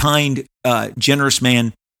sweet, kind, generous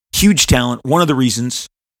man. Huge talent. One of the reasons,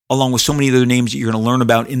 along with so many other names that you're going to learn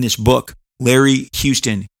about in this book, Larry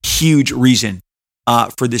Houston, huge reason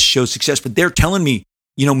for this show's success. But they're telling me,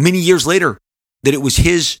 many years later, that it was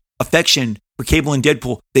his affection for Cable and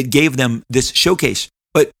Deadpool that gave them this showcase.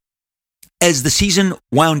 But as the season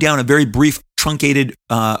wound down, a very brief, truncated,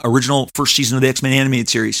 original first season of the X-Men animated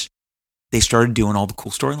series, they started doing all the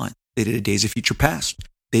cool storylines. They did a Days of Future Past.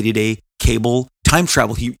 They did a Cable time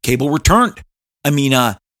travel. Cable returned. I mean,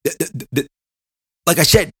 like I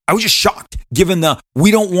said, I was just shocked, given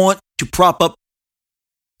we don't want to prop up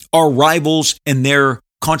our rivals and their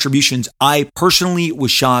contributions. I personally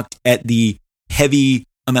was shocked at the heavy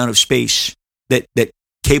amount of space that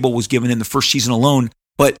Cable was given in the first season alone.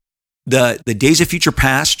 But the Days of Future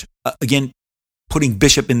Past, again, putting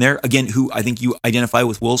Bishop in there, again, who I think you identify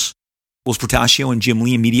with Wills Portacio and Jim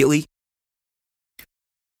Lee immediately.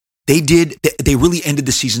 they really ended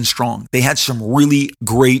the season strong. They had some really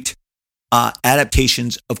great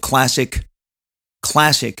adaptations of classic,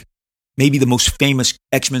 maybe the most famous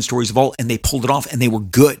X-Men stories of all, and they pulled it off, and they were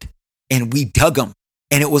good, and we dug them.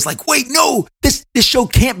 And it was like, wait, no, this show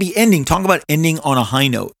can't be ending. Talk about ending on a high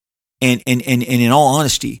note. And in all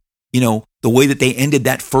honesty, the way that they ended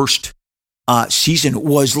that first season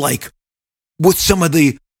was like with some of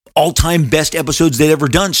the all-time best episodes they'd ever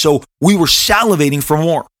done. So we were salivating for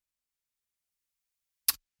more.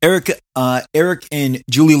 Eric and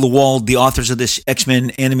Julie Lewald, the authors of this X-Men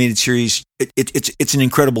animated series, it's an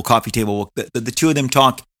incredible coffee table book. The two of them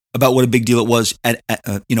talk about what a big deal it was at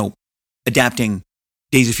adapting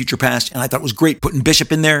Days of Future Past, and I thought it was great putting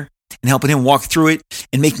Bishop in there and helping him walk through it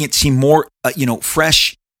and making it seem more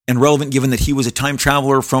fresh and relevant, given that he was a time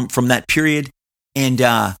traveler from that period. And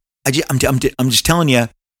I'm just telling you,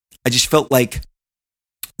 I just felt like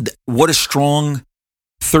what a strong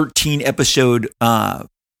 13 episode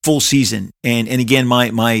full season. And again,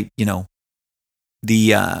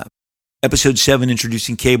 the episode 7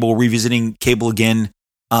 introducing Cable, revisiting Cable again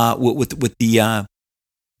with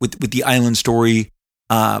the island story.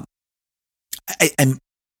 And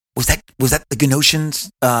was that the Genosians?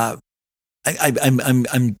 I'm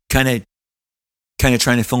kind of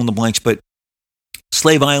trying to fill in the blanks, but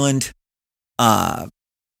Slave Island, The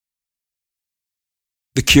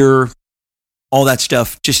Cure, all that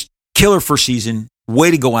stuff, just killer first season.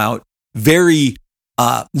 Way to go out. Very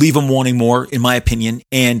leave them wanting more, in my opinion.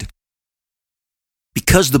 And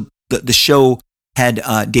because the show had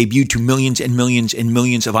debuted to millions and millions and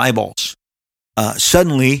millions of eyeballs,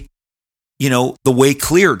 suddenly, the way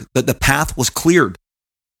cleared, the path was cleared.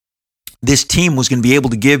 This team was going to be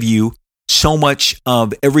able to give you so much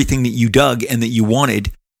of everything that you dug and that you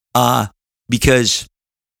wanted, because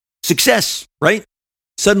success, right?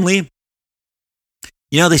 Suddenly,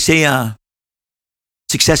 they say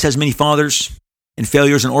success has many fathers and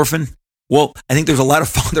failure is an orphan. Well, I think there's a lot of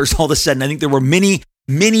fathers all of a sudden. I think there were many,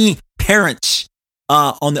 many parents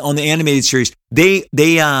on the animated series. They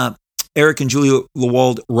Eric and Julia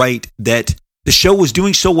Lewald write that the show was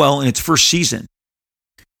doing so well in its first season.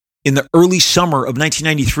 In the early summer of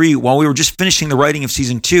 1993, while we were just finishing the writing of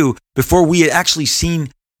season 2, before we had actually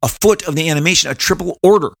seen a foot of the animation, a triple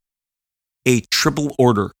order,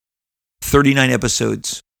 39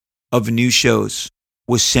 episodes of new shows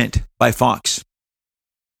was sent by Fox.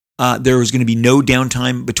 There was going to be no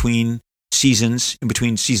downtime between seasons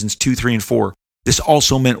 2, 3, and 4. This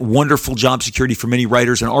also meant wonderful job security for many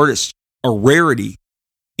writers and artists, a rarity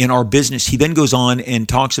in our business. He then goes on and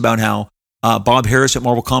talks about how Bob Harris at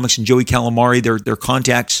Marvel Comics and Joey Calamari, their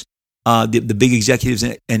contacts, the big executives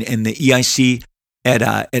and the EIC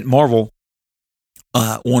at Marvel,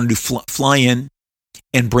 wanted to fly in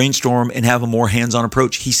and brainstorm and have a more hands-on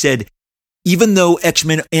approach. He said, even though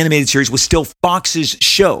X-Men animated series was still Fox's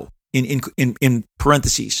show, in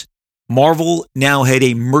parentheses, Marvel now had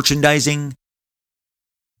a merchandise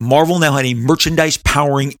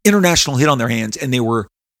powering international hit on their hands, and they were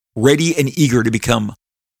ready and eager to become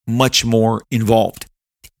much more involved.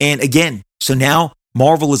 And again, so now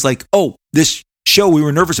Marvel is like, oh, this show we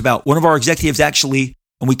were nervous about, one of our executives actually,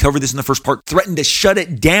 and we covered this in the first part, threatened to shut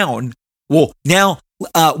it down. Well, now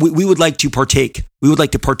we would like to partake. We would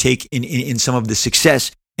like to partake in some of the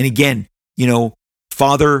success. And again,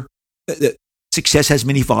 success has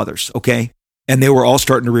many fathers, okay? And they were all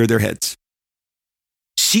starting to rear their heads.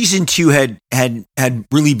 Season 2 had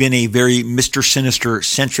really been a very Mr.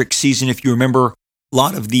 Sinister-centric season. If you remember, a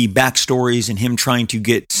lot of the backstories and him trying to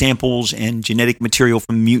get samples and genetic material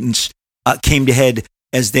from mutants came to head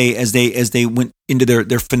as they went into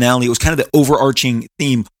their finale. It was kind of the overarching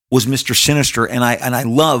theme was Mr. Sinister, and I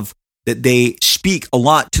love that they speak a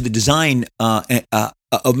lot to the design of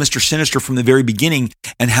Mr. Sinister from the very beginning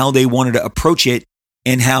and how they wanted to approach it,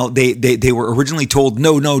 and how they were originally told,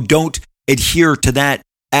 no, don't adhere to that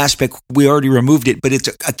aspect. We already removed it, but it's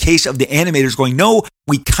a case of the animators going, no,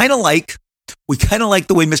 we kind of like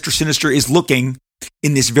the way Mr. Sinister is looking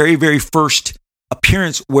in this very, very first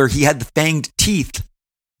appearance where he had the fanged teeth,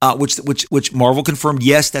 which Marvel confirmed.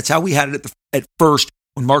 Yes, that's how we had it at first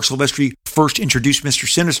when Mark Silvestri first introduced Mr.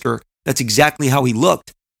 Sinister. That's exactly how he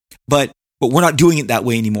looked, but we're not doing it that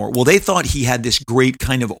way anymore. Well, they thought he had this great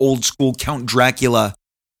kind of old school Count Dracula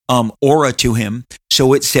aura to him.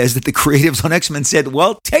 So it says that the creatives on X-Men said,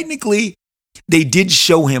 well, technically they did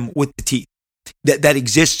show him with the teeth. That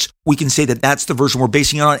exists. We can say that that's the version we're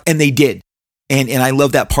basing it on, and they did. And I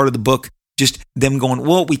love that part of the book, just them going,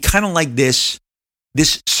 well, we kind of like this.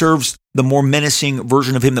 This serves the more menacing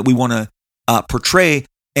version of him that we want to portray.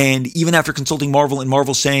 And even after consulting Marvel and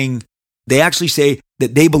Marvel saying They actually say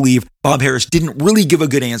that they believe Bob Harris didn't really give a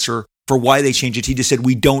good answer for why they changed it. He just said,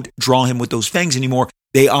 we don't draw him with those fangs anymore.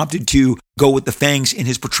 They opted to go with the fangs in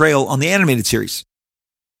his portrayal on the animated series.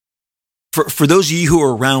 For those of you who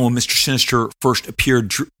were around when Mr. Sinister first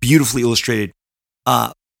appeared, beautifully illustrated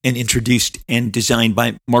and introduced and designed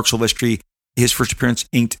by Mark Silvestri, his first appearance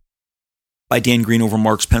inked by Dan Green over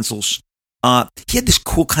Mark's pencils. He had this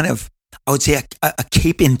cool kind of, I would say, a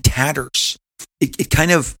cape in tatters. It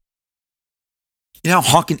kind of,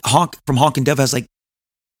 Hawk from Hawk and Dove has like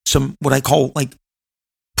some, what I call like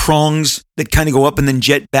prongs that kind of go up and then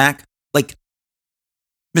jet back. Like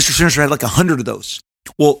Mr. Sinister had like 100 of those.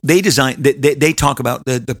 Well, they talk about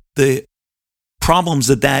the problems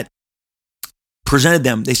that presented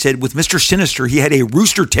them. They said with Mr. Sinister, he had a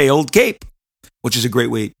rooster-tailed cape, which is a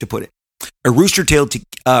great way to put it. A rooster-tailed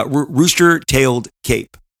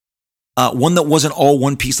cape. One that wasn't all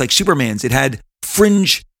one piece like Superman's. It had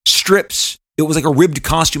fringe strips. It was like a ribbed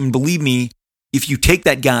costume. And believe me, if you take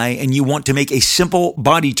that guy and you want to make a simple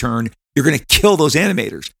body turn, you're going to kill those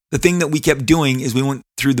animators. The thing that we kept doing is we went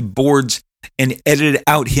through the boards and edited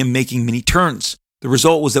out him making many turns. The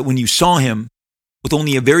result was that when you saw him, with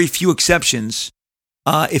only a very few exceptions,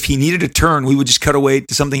 if he needed a turn, we would just cut away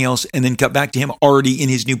to something else and then cut back to him already in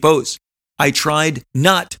his new pose. I tried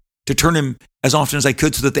not to turn him as often as I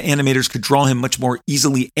could so that the animators could draw him much more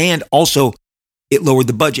easily, and also it lowered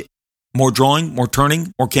the budget. More drawing, more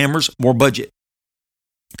turning, more cameras, more budget.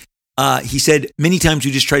 He said many times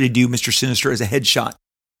we just try to do Mr. Sinister as a headshot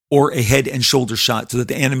or a head and shoulder shot so that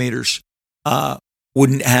the animators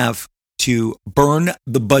wouldn't have to burn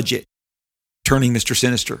the budget turning Mr.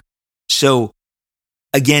 Sinister. So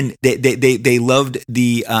again, they loved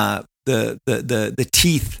the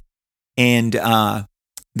teeth, and that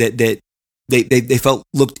they felt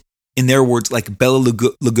looked, in their words, like Bela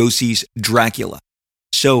Lugosi's Dracula.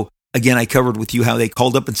 So again, I covered with you how they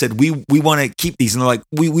called up and said, we want to keep these, and they're like,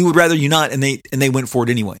 we would rather you not, and they went for it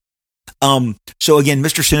anyway. So again,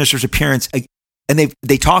 Mr. Sinister's appearance, and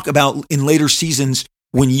they talk about in later seasons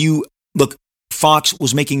when you look, Fox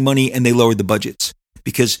was making money and they lowered the budgets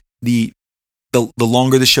because the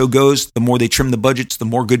longer the show goes, the more they trim the budgets, the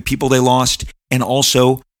more good people they lost. And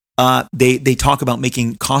also they talk about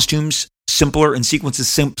making costumes simpler and sequences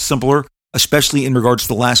simpler, especially in regards to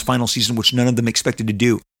the last final season, which none of them expected to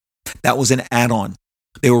do. That was an add-on.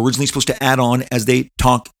 They were originally supposed to add on as they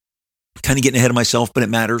talk, kind of getting ahead of myself, but it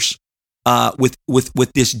matters.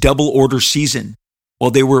 With this double order season,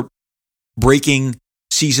 while they were breaking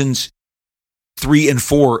seasons 3 and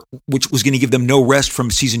 4, which was going to give them no rest from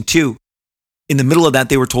season 2. In the middle of that,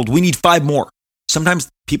 they were told, we need 5 more. Sometimes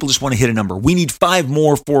people just want to hit a number. We need 5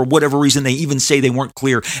 more for whatever reason. They even say they weren't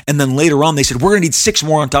clear. And then later on, they said, we're going to need 6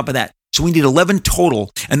 more on top of that. So we need 11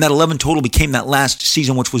 total. And that 11 total became that last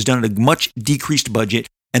season, which was done at a much decreased budget.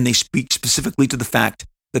 And they speak specifically to the fact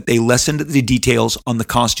that they lessened the details on the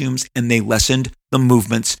costumes and they lessened the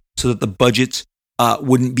movements so that the budgets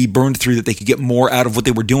wouldn't be burned through, that they could get more out of what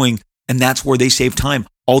they were doing. And that's where they saved time.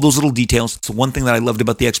 All those little details. It's the one thing that I loved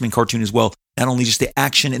about the X-Men cartoon as well. Not only just the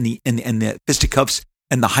action and the fisticuffs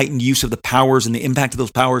and the heightened use of the powers and the impact of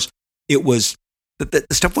those powers. It was the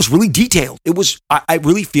stuff was really detailed. It was. I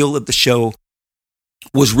really feel that the show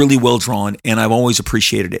was really well drawn, and I've always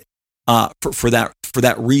appreciated it. For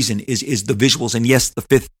that reason is the visuals. And yes, the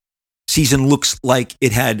 5th season looks like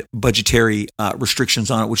it had budgetary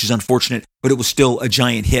restrictions on it, which is unfortunate, but it was still a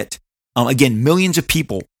giant hit. Again, millions of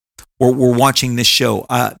people were watching this show.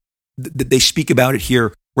 They speak about it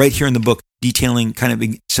here, right here in the book, detailing kind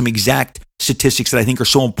of some exact statistics that I think are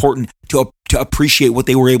so important to appreciate what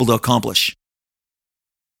they were able to accomplish.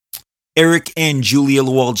 Eric and Julia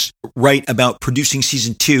Lewald write about producing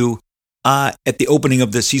season 2 at the opening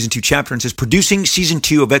of the season 2 chapter, and says, producing season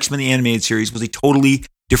 2 of X-Men the Animated Series was a totally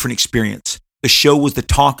different experience. The show was the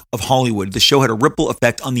talk of Hollywood. The show had a ripple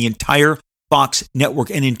effect on the entire Fox network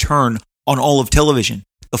and in turn on all of television.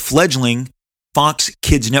 The fledgling Fox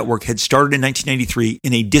Kids network had started in 1993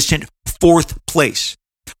 in a distant 4th place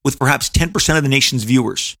with perhaps 10% of the nation's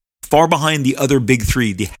viewers, far behind the other big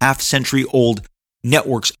 3, the half-century-old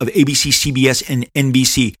networks of ABC, CBS, and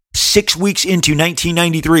NBC. 6 weeks into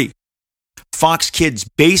 1993, Fox Kids,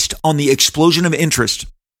 based on the explosion of interest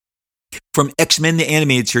from X-Men the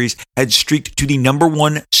Animated Series, had streaked to the number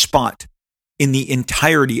 1 spot in the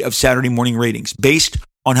entirety of Saturday morning ratings, based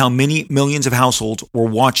on how many millions of households were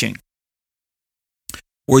watching,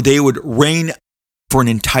 where they would reign for an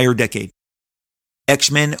entire decade.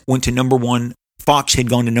 X-Men went to number 1. Fox had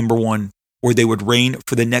gone to number 1, where they would reign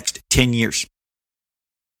for the next 10 years.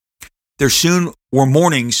 There soon were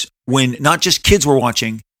mornings when not just kids were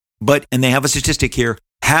watching, but, and they have a statistic here,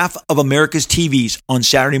 half of America's TVs on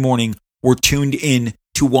Saturday morning were tuned in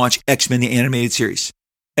to watch X-Men, the animated series.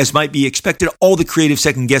 As might be expected, all the creative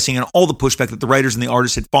second guessing and all the pushback that the writers and the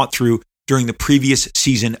artists had fought through during the previous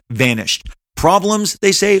season vanished. Problems,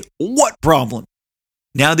 they say, what problem?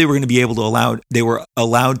 Now they were going to be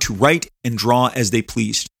allowed to write and draw as they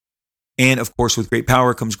pleased. And of course, with great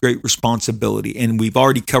power comes great responsibility. And we've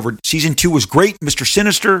already covered, season 2 was great, Mr.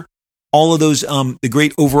 Sinister, all of those, the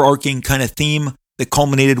great overarching kind of theme that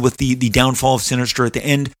culminated with the downfall of Sinister at the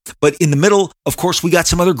end. But in the middle, of course, we got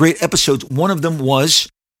some other great episodes. One of them was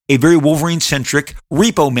a very Wolverine-centric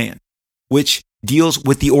Repo Man, which deals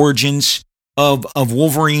with the origins of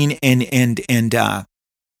Wolverine and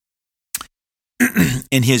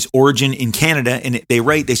and his origin in Canada. And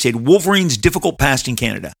they said Wolverine's difficult past in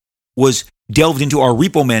Canada was delved into our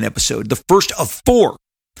Repo Man episode, the first of 4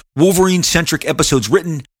 Wolverine-centric episodes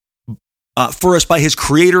written for us by his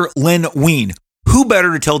creator, Len Wein. Who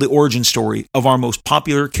better to tell the origin story of our most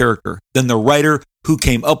popular character than the writer who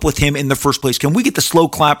came up with him in the first place? Can we get the slow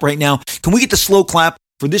clap right now? Can we get the slow clap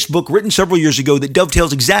for this book written several years ago that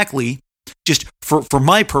dovetails exactly, just for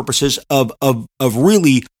my purposes, of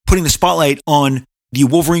really putting the spotlight on the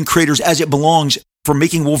Wolverine creators as it belongs, for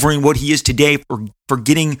making Wolverine what he is today, for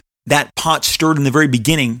getting that pot stirred in the very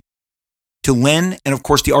beginning, to Len and, of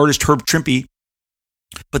course, the artist Herb Trimpe.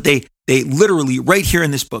 But they literally, right here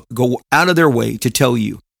in this book, go out of their way to tell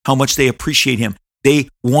you how much they appreciate him. They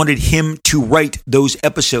wanted him to write those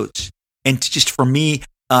episodes. And just for me,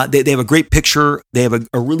 they have a great picture. They have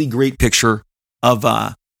a really great picture of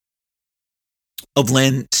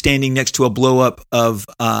Len standing next to a blow-up of...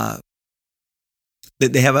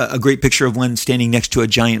 They have a great picture of Len standing next to a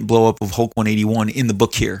giant blow-up of Hulk 181 in the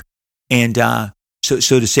book here. And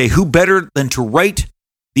so to say, who better than to write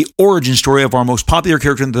the origin story of our most popular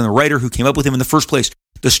character than the writer who came up with him in the first place?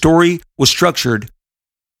 The story was structured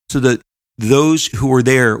so that those who were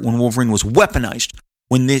there when Wolverine was weaponized,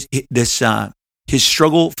 when his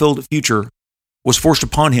struggle-filled future was forced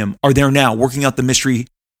upon him, are there now, working out the mystery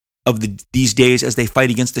of these days as they fight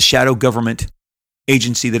against the shadow government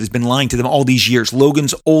agency that has been lying to them all these years.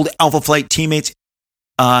 Logan's old Alpha Flight teammates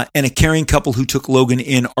and a caring couple who took Logan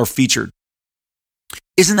in are featured.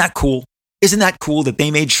 Isn't that cool? Isn't that cool that they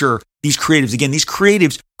made sure these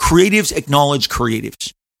creatives acknowledge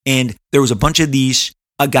creatives. And there was a bunch of these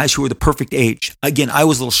guys who were the perfect age. Again, I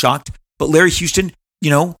was a little shocked, but Larry Houston,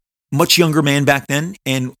 much younger man back then,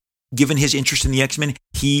 and given his interest in the X-Men,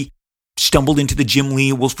 he stumbled into the Jim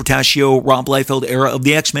Lee, Wolf Portacio, Rob Liefeld era of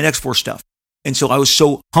the X-Men, X-Force stuff. And so I was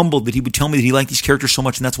so humbled that he would tell me that he liked these characters so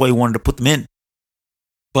much, and that's why he wanted to put them in.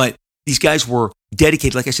 But these guys were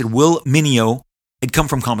dedicated. Like I said, Will Mineo had come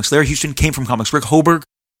from comics. Larry Houston came from comics. Rick Hoberg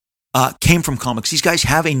came from comics. These guys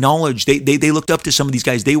have a knowledge. They looked up to some of these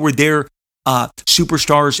guys. They were their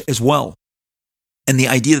superstars as well. And the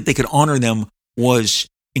idea that they could honor them was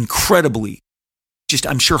incredibly, just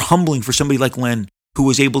I'm sure humbling for somebody like Len, who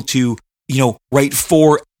was able to, write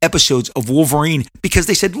 4 episodes of Wolverine because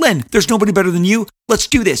they said, Len, there's nobody better than you. Let's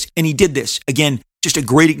do this. And he did this. Again, just a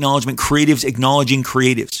great acknowledgement. Creatives acknowledging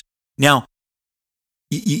creatives. Now,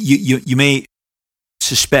 you may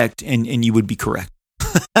suspect, and you would be correct,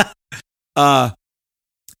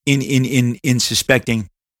 in suspecting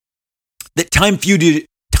that Time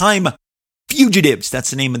Fugitives,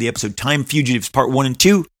 that's the name of the episode, Time Fugitives, Part 1 and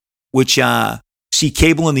 2, which see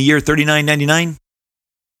Cable in the year 3999,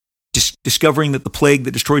 discovering that the plague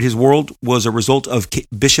that destroyed his world was a result of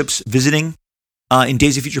Bishop's visiting in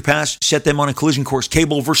Days of Future Past, set them on a collision course.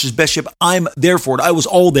 Cable versus Bishop, I'm there for it. I was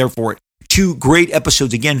all there for it. 2 great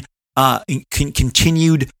episodes. Again,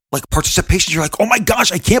 continued participation. You're like, oh my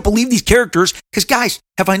gosh, I can't believe these characters. Because guys,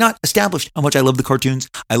 have I not established how much I love the cartoons?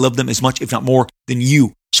 I love them as much, if not more, than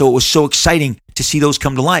you. So it was so exciting to see those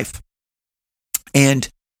come to life. And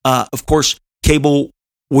of course, Cable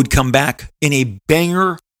would come back in a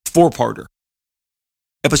banger 4-parter.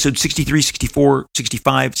 Episode 63, 64,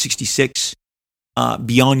 65, 66,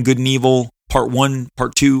 Beyond Good and Evil, Part 1,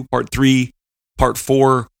 Part 2, Part 3, Part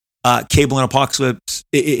 4, Cable and Apocalypse.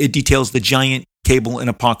 It details the giant Cable and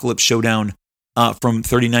Apocalypse showdown from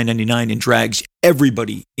 3999 and drags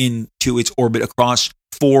everybody into its orbit across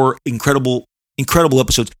 4 incredible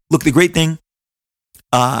episodes. Look, the great thing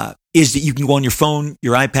is that you can go on your phone,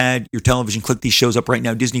 your iPad, your television, click these shows up right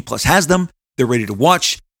now. Disney Plus has them. They're ready to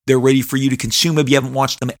watch. They're ready for you to consume. Maybe you haven't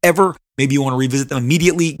watched them ever. Maybe you want to revisit them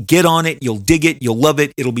immediately. Get on it. You'll dig it. You'll love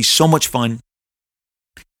it. It'll be so much fun.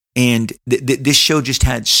 And this show just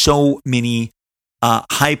had so many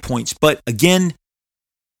high points. But again,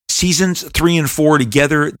 seasons 3 and 4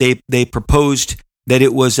 together, they proposed that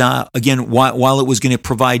it was, again, while it was going to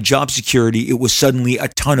provide job security, it was suddenly a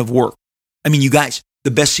ton of work. I mean, you guys,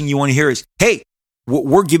 the best thing you want to hear is, hey,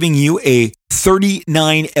 we're giving you a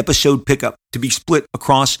 39 episode pickup to be split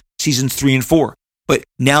across seasons 3 and 4. But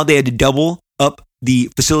now they had to double up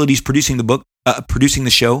the facilities producing the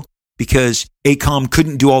show, because ACOM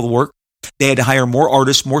couldn't do all the work. They had to hire more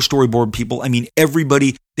artists, more storyboard people. I mean,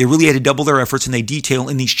 everybody, they really had to double their efforts, and they detail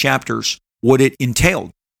in these chapters what it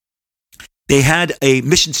entailed. They had a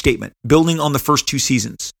mission statement building on the first 2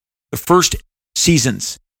 seasons. The first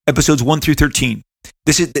seasons, episodes 1 through 13.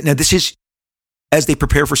 This is as they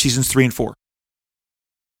prepare for seasons 3 and 4.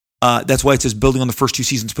 That's why it says building on the first 2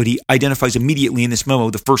 seasons, but he identifies immediately in this memo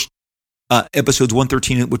the first episodes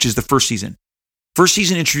 1-13, which is the first season. First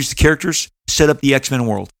season introduced the characters, set up the X-Men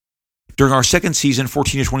world. During our second season,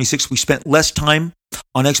 14-26, we spent less time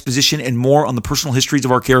on exposition and more on the personal histories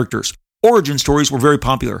of our characters. Origin stories were very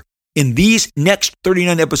popular. In these next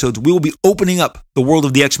 39 episodes, we will be opening up the world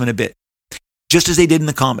of the X-Men a bit, just as they did in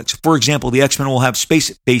the comics. For example, the X-Men will have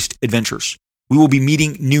space-based adventures. We will be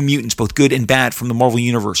meeting new mutants, both good and bad, from the Marvel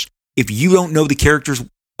Universe. If you don't know the characters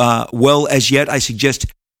well as yet, I suggest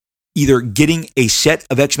either getting a set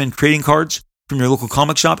of X-Men trading cards from your local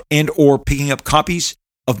comic shop and or picking up copies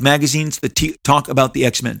of magazines that talk about the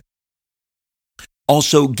X-Men.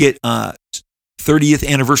 Also get 30th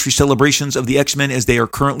anniversary celebrations of the X-Men, as they are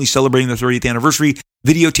currently celebrating their 30th anniversary.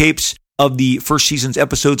 Videotapes of the first season's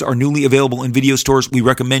episodes are newly available in video stores. We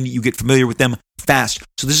recommend you get familiar with them fast.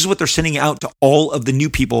 So this is what they're sending out to all of the new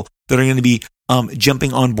people that are going to be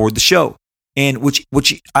jumping on board the show. And which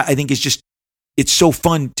I think is just, it's so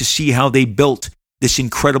fun to see how they built this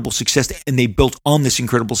incredible success, and they built on this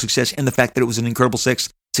incredible success, and the fact that it was an incredible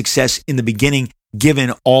success in the beginning,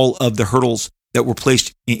 given all of the hurdles that were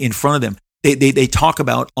placed in front of them. They talk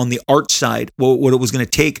about on the art side what it was going to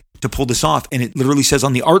take to pull this off, and it literally says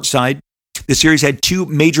on the art side, the series had 2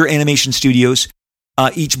 major animation studios,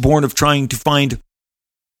 each born of trying to find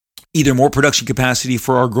either more production capacity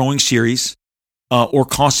for our growing series or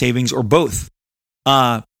cost savings, or both.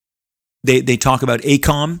 They talk about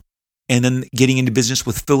ACOM, and then getting into business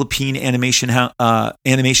with Philippine Animation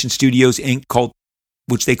Studios Inc.,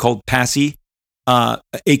 which they called PASI.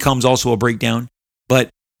 ACOM's also a breakdown, but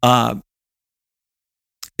they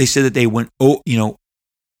said that they went,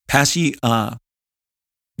 PASI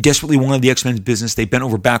desperately wanted the X-Men's business. They bent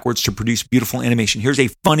over backwards to produce beautiful animation. Here's a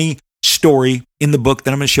funny story in the book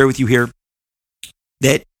that I'm going to share with you here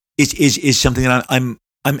that is something that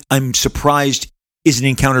I'm surprised isn't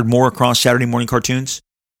encountered more across Saturday morning cartoons.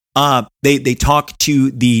 They talk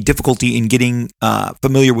to the difficulty in getting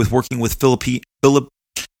familiar with working with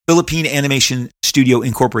Philippine Animation Studio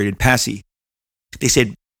Incorporated, PASI. They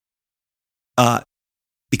said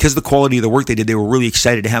because of the quality of the work they did, they were really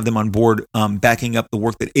excited to have them on board, backing up the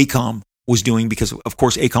work that ACOM was doing, because of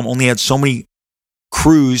course ACOM only had so many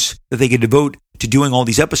crews that they could devote to doing all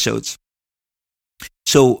these episodes.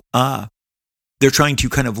 So they're trying to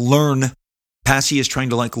kind of learn. PASI is trying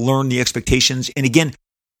to learn the expectations. And again,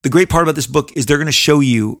 the great part about this book is they're going to show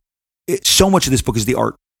you, so much of this book is the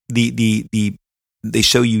art. They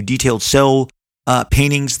show you detailed cell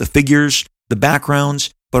paintings, the figures, the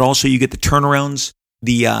backgrounds, but also you get the turnarounds,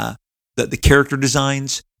 the character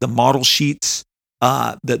designs, the model sheets,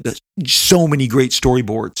 so many great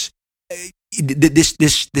storyboards.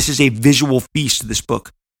 This is a visual feast, this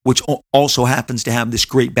book, which also happens to have this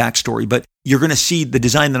great backstory. But you're going to see the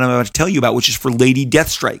design that I'm about to tell you about, which is for Lady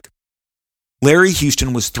Deathstrike. Larry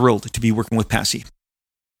Houston was thrilled to be working with PASI.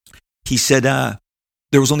 He said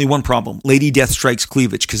there was only one problem: Lady Deathstrike's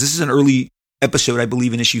cleavage, because this is an early episode, I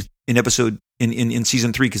believe, in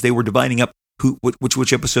season 3, because they were dividing up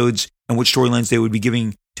which episodes and which storylines they would be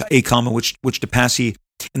giving to ACOM and which to PASI.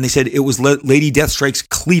 And they said it was Lady Deathstrike's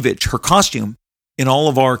cleavage. Her costume in all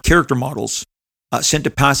of our character models sent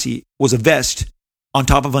to PASI was a vest on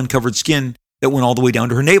top of uncovered skin that went all the way down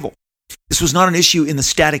to her navel. This was not an issue in the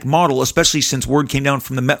static model, especially since word came down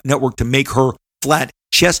from the network to make her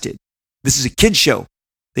flat-chested. This is a kid's show,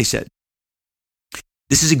 they said.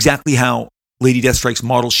 This is exactly how Lady Deathstrike's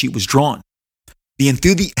model sheet was drawn.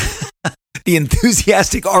 The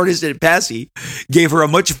enthusiastic artist at PASI gave her a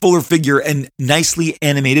much fuller figure and nicely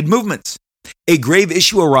animated movements. A grave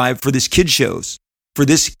issue arrived for this kid's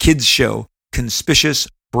show, Conspicuous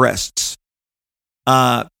Breasts.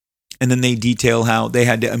 And then they detail how they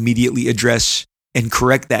had to immediately address and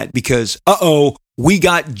correct that because, we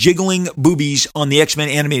got jiggling boobies on the X-Men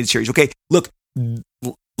animated series. Okay, look,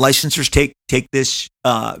 licensors take this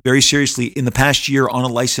very seriously. In the past year on a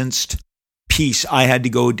licensed piece, I had to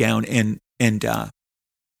go down and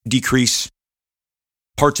decrease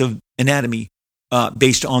parts of anatomy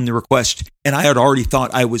based on the request. And I had already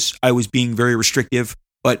thought I was being very restrictive.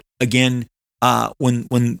 But again, when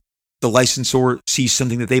the licensor sees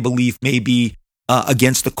something that they believe may be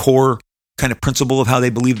against the core kind of principle of how they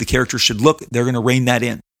believe the character should look, they're going to rein that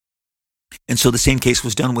in. And so the same case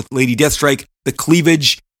was done with Lady Deathstrike. The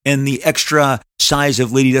cleavage and the extra size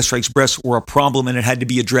of Lady Deathstrike's breasts were a problem, and it had to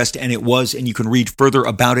be addressed, and it was. And you can read further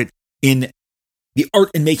about it in The Art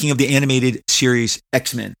and Making of the Animated Series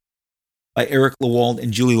X-Men by Eric Lewald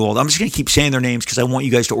and Julie Lewald. I'm just going to keep saying their names because I want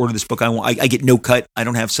you guys to order this book. I get no cut. I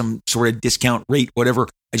don't have some sort of discount rate, whatever.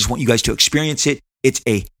 I just want you guys to experience it. It's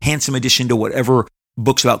a handsome addition to whatever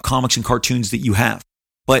books about comics and cartoons that you have.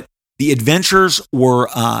 But the adventures were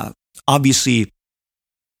obviously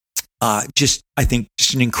just an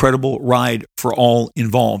incredible ride for all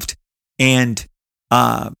involved. And,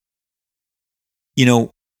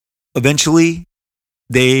 eventually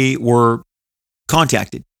they were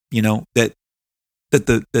contacted, that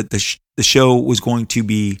the show was going to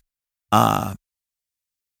be, was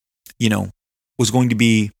going to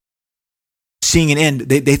be seeing an end.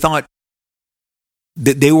 They thought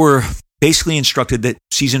that they were basically instructed that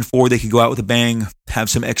season 4, they could go out with a bang, have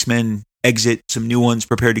some X-Men exit, some new ones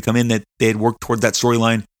prepared to come in, that they had worked toward that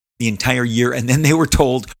storyline the entire year. And then they were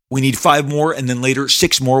told, we need 5 more, and then later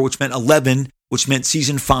 6 more, which meant 11, which meant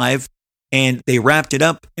season 5. And they wrapped it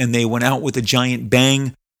up and they went out with a giant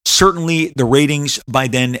bang. Certainly the ratings by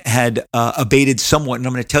then had abated somewhat. And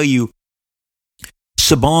I'm going to tell you,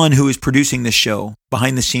 Saban, who is producing this show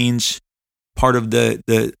behind the scenes, part of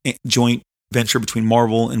the joint venture between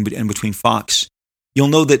Marvel and between Fox, you'll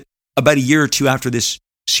know that about a year or two after this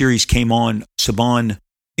series came on, Saban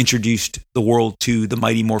introduced the world to the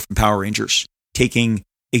Mighty Morphin Power Rangers, taking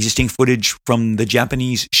existing footage from the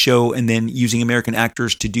Japanese show and then using American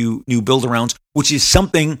actors to do new build-arounds, which is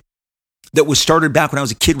something that was started back when I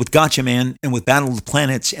was a kid with Gotcha Man and with Battle of the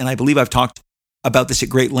Planets. And I believe I've talked about this at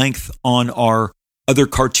great length on our other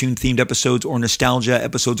cartoon-themed episodes or nostalgia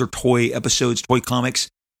episodes or toy episodes, toy comics.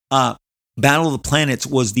 Battle of the Planets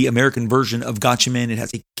was the American version of Gotcha Man. It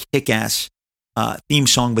has a kick-ass theme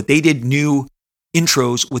song, but they did new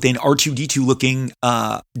intros with an R2-D2 looking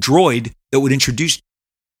droid that would introduce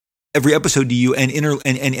every episode to you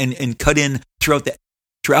and cut in throughout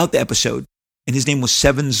the episode. And his name was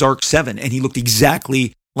 7 Zark 7, and he looked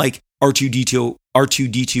exactly like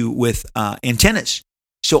R2-D2 with antennas.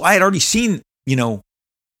 So I had already seen,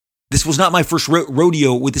 this was not my first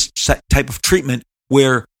rodeo with this type of treatment,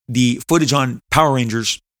 where the footage on Power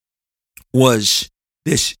Rangers was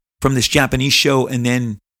this from this Japanese show, and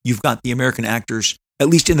then you've got the American actors, at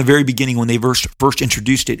least in the very beginning when they first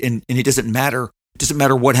introduced it, and it doesn't matter. It doesn't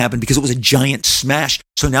matter what happened because it was a giant smash.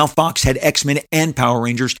 So now Fox had X-Men and Power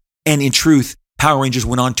Rangers, and in truth, Power Rangers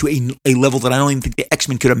went on to a level that I don't even think the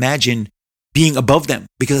X-Men could imagine being above them,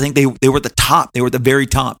 because I think they were at the top. They were at the very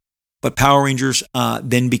top. But Power Rangers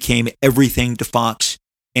then became everything to Fox,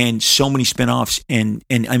 and so many spinoffs. And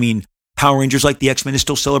I mean, Power Rangers, like the X-Men, is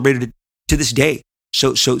still celebrated to this day.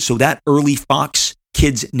 So that early Fox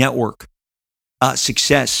Kids Network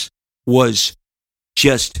success was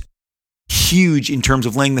just huge in terms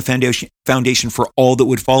of laying the foundation for all that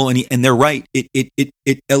would follow. And they're right.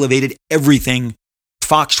 It elevated everything.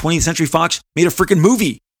 Fox, 20th Century Fox, made a freaking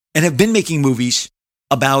movie and have been making movies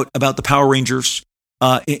about the Power Rangers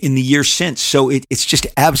in the years since. So it's just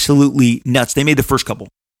absolutely nuts. They made the first couple.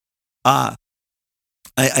 I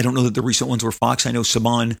don't know that the recent ones were Fox. I know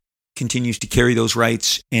Saban continues to carry those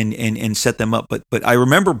rights and set them up. But I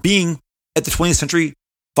remember being at the 20th Century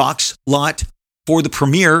Fox lot for the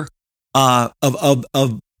premiere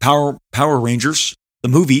of Power Rangers, the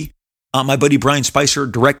movie. My buddy Brian Spicer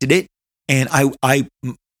directed it, and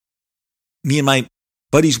me and my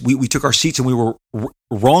buddies, we took our seats, and we were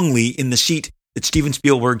wrongly in the seat that Steven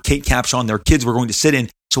Spielberg, Kate Capshaw, and their kids were going to sit in.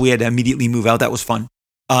 So we had to immediately move out. That was fun,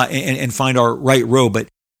 and find our right row. But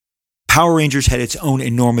Power Rangers had its own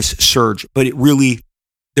enormous surge, but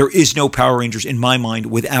there is no Power Rangers in my mind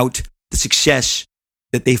without the success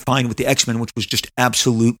that they find with the X-Men, which was just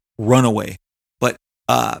absolute runaway. But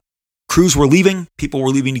crews were leaving. People were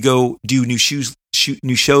leaving to go do new shows.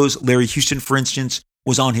 Larry Houston, for instance,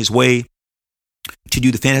 was on his way to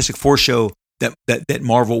do the Fantastic Four show that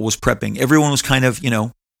Marvel was prepping. Everyone was kind of,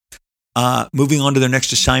 moving on to their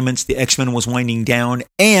next assignments. The X-Men was winding down.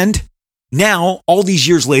 And now, all these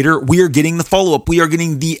years later, we are getting the follow-up. We are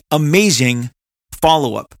getting the amazing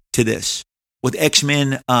follow-up to this with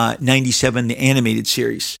X-Men 97, the animated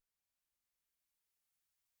series.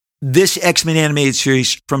 This X-Men animated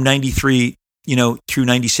series from 93, through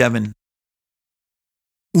 97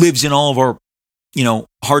 lives in all of our,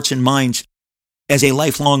 hearts and minds as a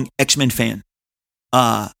lifelong X-Men fan.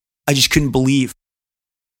 I just couldn't believe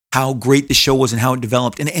how great the show was and how it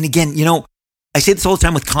developed. And again, I say this all the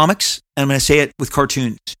time with comics, and I'm going to say it with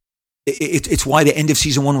cartoons. It's why the end of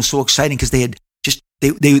season 1 was so exciting, because they had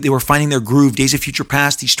they were finding their groove. Days of Future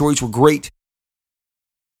Past, these stories were great.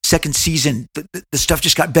 Second season, the stuff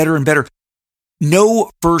just got better and better. No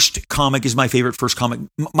first comic is my favorite first comic.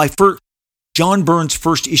 John Byrne's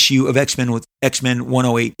first issue of X-Men with X-Men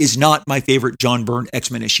 108 is not my favorite John Byrne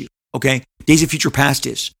X-Men issue. Okay, Days of Future Past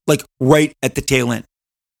is like right at the tail end.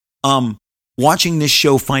 Watching this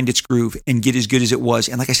show find its groove and get as good as it was,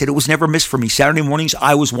 and like I said, it was never missed for me. Saturday mornings,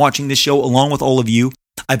 I was watching this show along with all of you.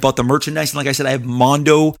 I bought the merchandise, and like I said, I have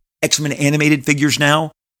Mondo X-Men animated figures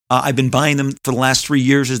now. I've been buying them for the last 3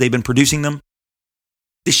 years as they've been producing them.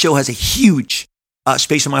 This show has a huge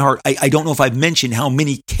space in my heart. I don't know if I've mentioned how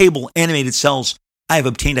many cable animated cells I have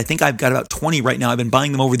obtained. I think I've got about 20 right now. I've been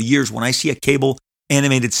buying them over the years. When I see a cable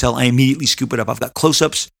animated cell, I immediately scoop it up. I've got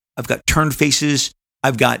close-ups. I've got turned faces.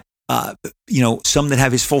 I've got some that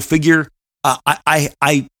have his full figure.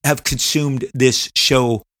 I have consumed this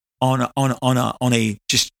show on a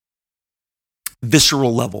just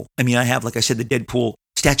visceral level. I mean, I have, like I said, the Deadpool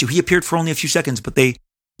statue. He appeared for only a few seconds, but they,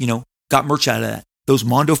 got merch out of that. Those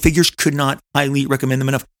Mondo figures, could not highly recommend them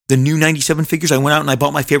enough. The new 97 figures, I went out and I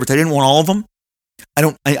bought my favorites. I didn't want all of them.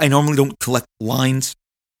 I normally don't collect lines,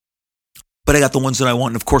 but I got the ones that I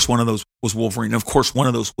want. And of course, one of those was Wolverine. And of course, one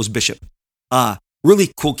of those was Bishop.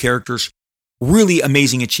 Really cool characters, really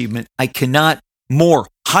amazing achievement. I cannot more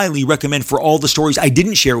highly recommend for all the stories I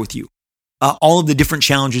didn't share with you, all of the different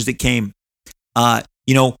challenges that came.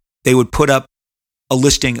 They would put up a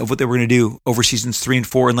listing of what they were going to do over seasons 3 and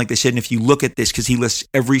 4. And like they said, and if you look at this, because he lists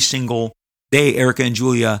every single day, Erica and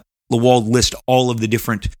Julia Lewald list all of the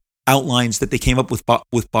different outlines that they came up with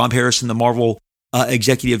Bob Harris and the Marvel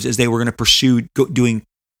executives as they were going to pursue doing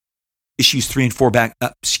issues 3 and 4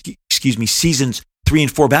 seasons 3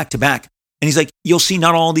 and 4 back to back. And he's like, you'll see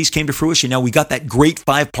not all of these came to fruition. Now we got that great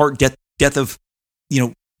 5-part death of,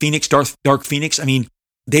 Phoenix, Dark Phoenix. I mean,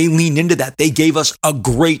 they leaned into that. They gave us a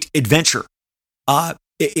great adventure.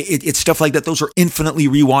 It's stuff like that. Those are infinitely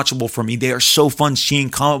rewatchable for me. They are so fun seeing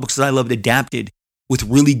comic books that I loved adapted with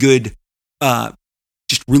really good,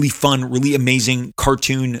 just really fun, really amazing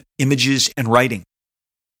cartoon images and writing.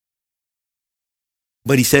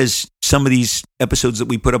 But he says some of these episodes that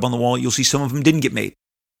we put up on the wall, you'll see some of them didn't get made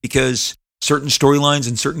because certain storylines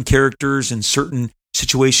and certain characters and certain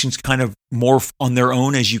situations kind of morph on their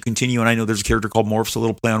own as you continue. And I know there's a character called Morph, so a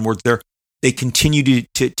little play on words there. They continue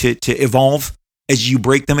to evolve as you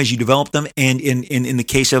break them, as you develop them. And in the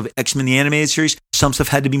case of X-Men, the animated series, some stuff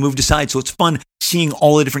had to be moved aside. So it's fun seeing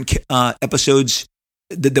all the different episodes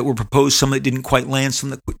that were proposed, some that didn't quite land, some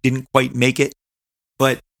that didn't quite make it.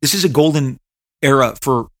 But this is a golden era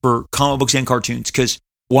for comic books and cartoons, because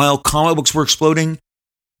while comic books were exploding,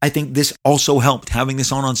 I think this also helped, having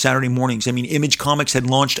this on Saturday mornings. I mean, Image Comics had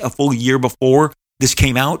launched a full year before this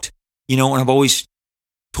came out, and I've always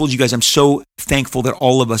told you guys I'm so thankful that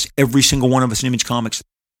all of us, every single one of us in Image Comics,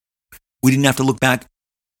 we didn't have to look back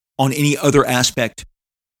on any other aspect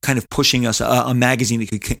kind of pushing us, a magazine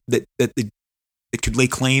that could lay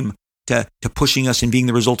claim to pushing us and being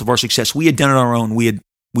the result of our success. We had done it on our own. We had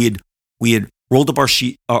rolled up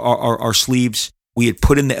our sleeves. We had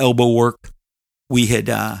put in the elbow work. We had,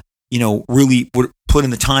 really put in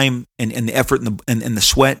the time and the effort and the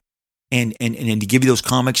sweat and to give you those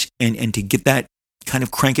comics and to get that kind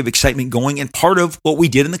of crank of excitement going. And part of what we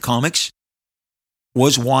did in the comics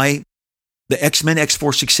was why the X-Men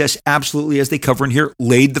X-Force success, absolutely, as they cover in here,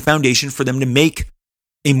 laid the foundation for them to make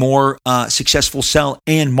a more successful sell,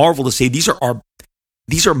 and Marvel to say these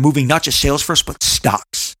are moving not just sales for us, but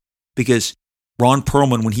stocks. Because Ron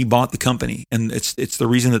Perlman, when he bought the company, and it's the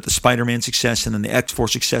reason that the Spider-Man success and then the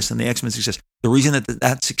X-Force success and the X-Men success, the reason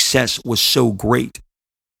that success was so great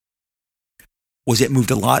was it moved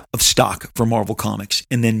a lot of stock for Marvel Comics.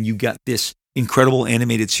 And then you got this incredible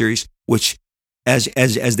animated series, which, as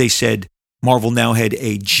they said, Marvel now had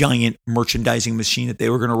a giant merchandising machine that they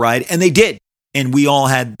were going to ride, and they did. And we all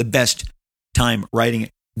had the best time writing it.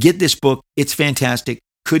 Get this book. It's fantastic.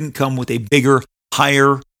 Couldn't come with a bigger,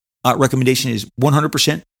 higher recommendation. Is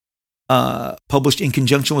 100% published in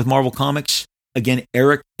conjunction with Marvel Comics. Again,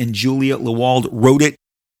 Eric and Julia Lewald wrote it,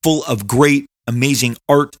 full of great, amazing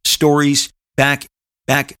art, stories, backroom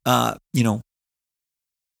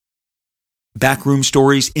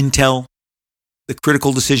stories, intel, the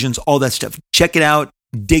critical decisions, all that stuff. Check it out.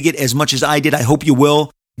 Dig it as much as I did. I hope you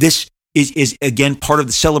will. This is again part of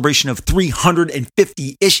the celebration of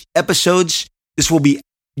 350-ish episodes. This will be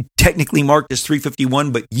technically marked as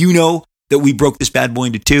 351, but you know that we broke this bad boy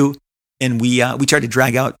into 2. and we tried to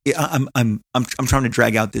drag out. I'm trying to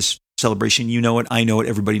drag out this celebration. You know it, I know it,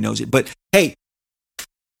 everybody knows it. But hey,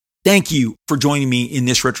 thank you for joining me in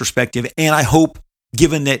this retrospective, and I hope,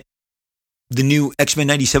 given that the new X-Men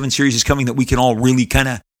 97 series is coming, that we can all really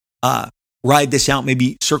kind of ride this out,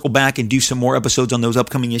 maybe circle back and do some more episodes on those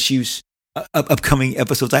upcoming issues, upcoming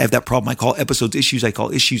episodes. I have that problem. I call episodes issues. I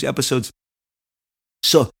call issues episodes.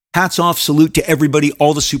 So hats off, salute to everybody,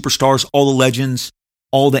 all the superstars, all the legends,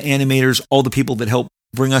 all the animators, all the people that help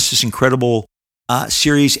bring us this incredible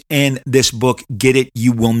series and this book. Get it.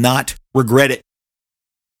 You will not regret it.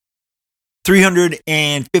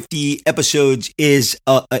 350 episodes is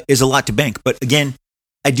a lot to bank. But again,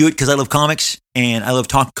 I do it because I love comics and I love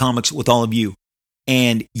talking comics with all of you.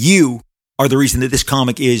 And you are the reason that this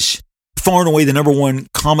comic is far and away the number one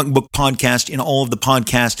comic book podcast in all of the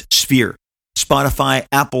podcast sphere. Spotify,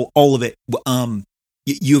 Apple, all of it.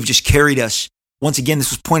 You have just carried us. Once again, this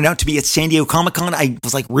was pointed out to me at San Diego Comic-Con. I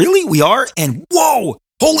was like, really? We are? And whoa,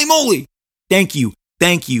 holy moly. Thank you.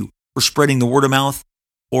 Thank you for spreading the word of mouth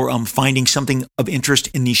or finding something of interest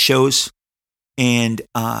in these shows. And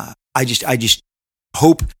I just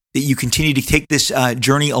hope that you continue to take this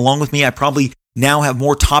journey along with me. I probably now have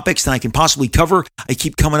more topics than I can possibly cover. I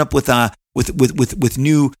keep coming up with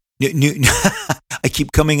new I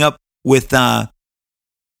keep coming up with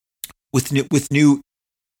new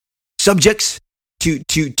subjects to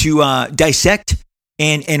dissect.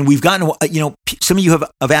 And we've gotten, some of you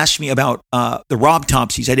have asked me about the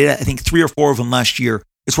Robtopsies. I did, I think, 3 or 4 of them last year.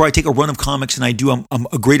 It's where I take a run of comics and I do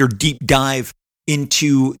a greater deep dive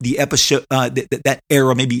into the episode, that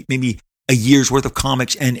era, maybe a year's worth of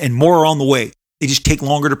comics, and more are on the way. They just take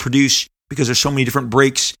longer to produce because there's so many different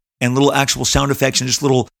breaks and little actual sound effects and just a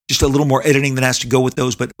little more editing that has to go with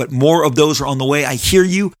those. But more of those are on the way. I hear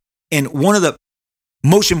you. And one of the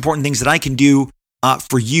most important things that I can do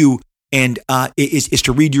for you and is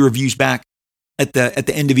to read your reviews back at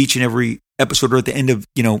the end of each and every episode, or at the end of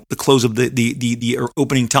the close of the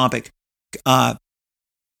opening topic,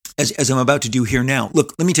 as I'm about to do here now.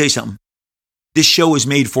 Look, let me tell you something. This show is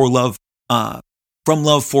made for love, from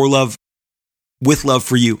love, for love, with love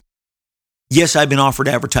for you. Yes, I've been offered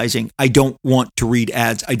advertising. I don't want to read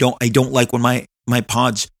ads. I don't like when my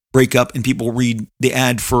pods break up and people read the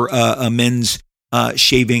ad for a men's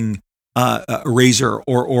shaving razor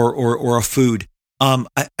or a food.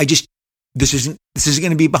 This isn't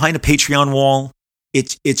going to be behind a Patreon wall.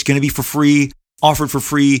 It's going to be for free, offered for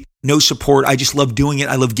free, no support. I just love doing it.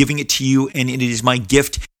 I love giving it to you, and it is my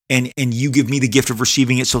gift, and you give me the gift of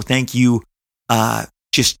receiving it. So thank you,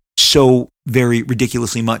 just so very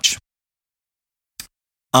ridiculously much.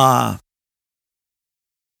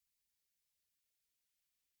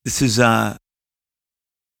 This is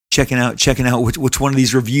checking out which one of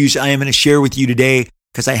these reviews I am going to share with you today,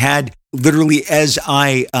 because I had literally as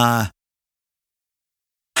I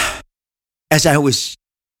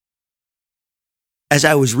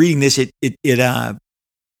was reading this, a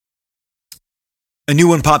new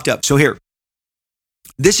one popped up. So here,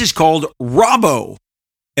 this is called Robbo,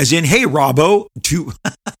 as in, hey, Robbo, to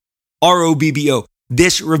ROBBO.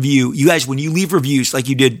 This review, you guys, when you leave reviews like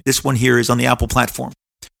you did, this one here is on the Apple platform.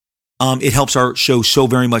 It helps our show so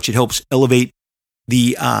very much. It helps elevate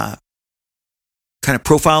the kind of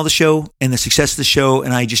profile of the show and the success of the show.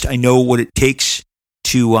 And I know what it takes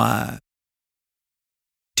to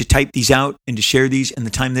type these out and to share these, and the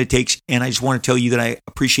time that it takes. And I just want to tell you that I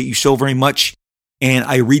appreciate you so very much. And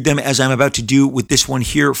I read them as I'm about to do with this one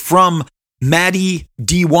here from Maddie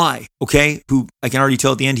DY, okay, who I can already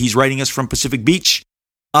tell at the end he's writing us from Pacific Beach.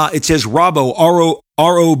 It says Robbo,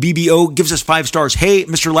 ROBBO, gives us 5 stars. Hey,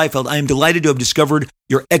 Mr. Liefeld, I am delighted to have discovered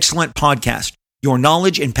your excellent podcast. Your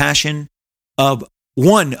knowledge and passion of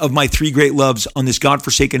one of my 3 great loves on this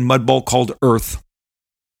godforsaken mudball called Earth.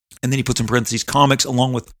 And then he puts in parentheses, comics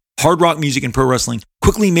along with hard rock music and pro wrestling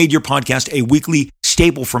quickly made your podcast a weekly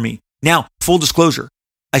staple for me. Now, full disclosure,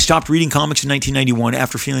 I stopped reading comics in 1991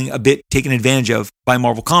 after feeling a bit taken advantage of by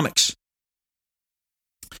Marvel Comics.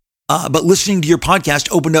 But listening to your podcast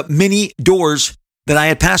opened up many doors that I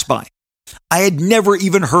had passed by. I had never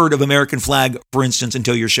even heard of American Flag, for instance,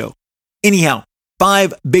 until your show. Anyhow,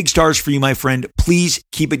 5 big stars for you, my friend. Please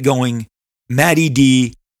keep it going. Maddie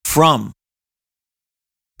D from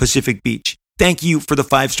Pacific Beach. Thank you for the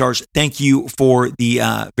 5 stars. Thank you for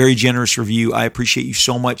the very generous review. I appreciate you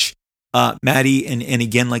so much, Maddie. And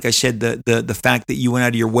again, like I said, the fact that you went out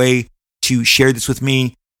of your way to share this with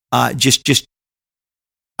me, I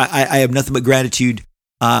have nothing but gratitude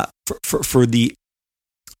for the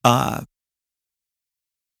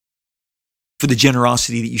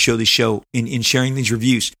generosity that you show this show in sharing these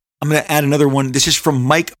reviews. I'm going to add another one. This is from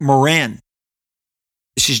Mike Moran.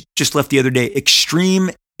 This is just left the other day.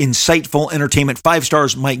 Extreme, insightful entertainment. 5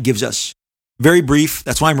 stars Mike gives us. Very brief.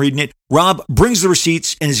 That's why I'm reading it. Rob brings the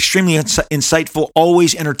receipts and is extremely insightful,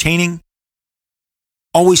 always entertaining.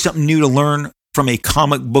 Always something new to learn from a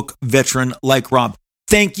comic book veteran like Rob.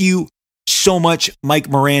 Thank you so much, Mike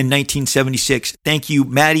Moran, 1976. Thank you,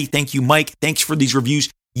 Maddie. Thank you, Mike. Thanks for these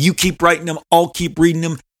reviews. You keep writing them. I'll keep reading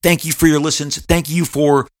them. Thank you for your listens. Thank you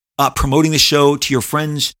for promoting the show to your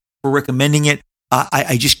friends, for recommending it.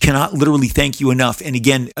 I just cannot literally thank you enough. And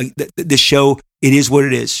again, this show, it is what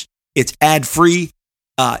it is. It's ad-free.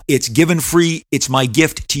 It's given-free. It's my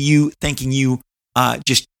gift to you, thanking you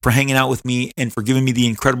just for hanging out with me and for giving me the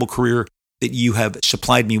incredible career that you have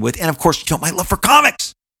supplied me with. And of course, my love for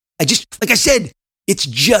comics. Like I said, it's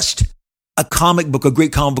just a comic book. A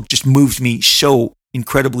great comic book just moves me so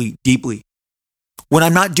incredibly deeply. When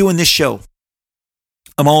I'm not doing this show,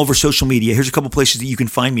 I'm all over social media. Here's a couple places that you can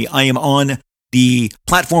find me. I am on the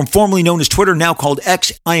platform formerly known as Twitter, now called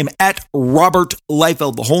X. I am at Robert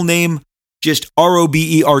Liefeld. The whole name, just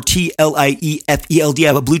RobertLiefeld. I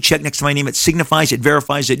have a blue check next to my name. It signifies, it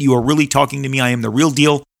verifies that you are really talking to me. I am the real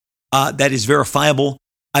deal. That is verifiable.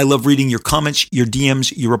 I love reading your comments, your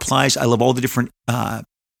DMs, your replies. I love all the different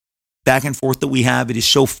back and forth that we have. It is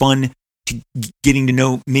so fun getting to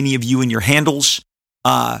know many of you and your handles,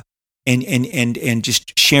 and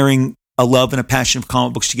just sharing a love and a passion of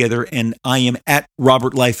comic books together. And I am at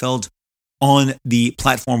Robert Liefeld on the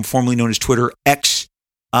platform formerly known as Twitter, X.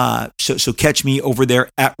 So catch me over there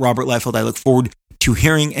at Robert Liefeld. I look forward to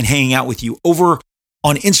hearing and hanging out with you. Over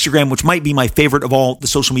on Instagram, which might be my favorite of all the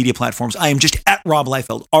social media platforms, I am just at Rob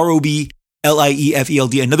Liefeld,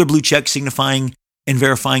 RoBLiefeld. Another blue check signifying and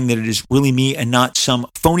verifying that it is really me and not some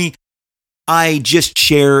phony. I just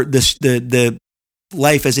share the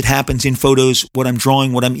life as it happens in photos, what I'm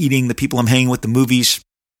drawing, what I'm eating, the people I'm hanging with, the movies,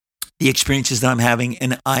 the experiences that I'm having.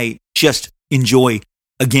 And I just enjoy,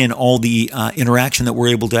 again, all the interaction that we're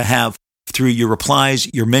able to have through your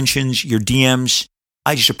replies, your mentions, your DMs.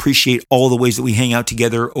 I just appreciate all the ways that we hang out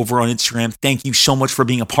together over on Instagram. Thank you so much for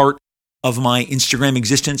being a part of my Instagram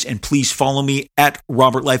existence. And please follow me at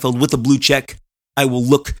Robert Liefeld with a blue check. I will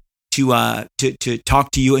look to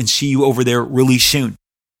talk to you and see you over there really soon.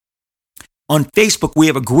 On Facebook, we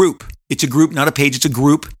have a group. It's a group, not a page. It's a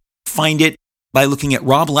group. Find it by looking at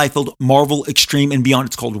Rob Liefeld, Marvel Extreme and Beyond.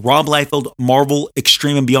 It's called Rob Liefeld, Marvel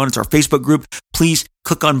Extreme and Beyond. It's our Facebook group. Please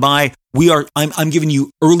click on by. I'm giving you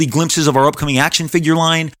early glimpses of our upcoming action figure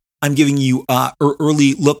line. I'm giving you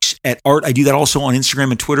early looks at art. I do that also on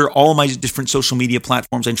Instagram and Twitter, all of my different social media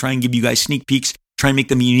platforms. I try and give you guys sneak peeks, try and make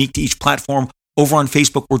them unique to each platform. Over on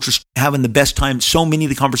Facebook, we're just having the best time. So many of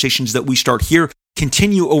the conversations that we start here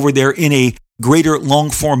continue over there in a greater long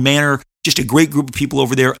form manner. Just a great group of people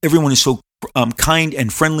over there. Everyone is so kind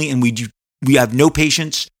and friendly, and we have no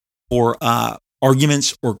patience for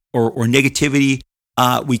arguments or negativity.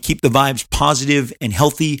 We keep the vibes positive and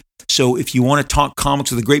healthy. So if you want to talk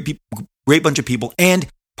comics with a great bunch of people and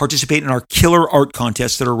participate in our killer art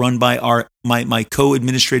contests that are run by my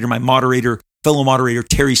co-administrator, my fellow moderator,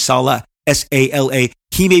 Terry Sala, Sala.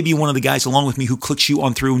 He may be one of the guys along with me who clicks you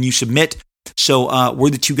on through when you submit. So we're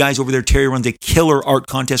the two guys over there. Terry runs a killer art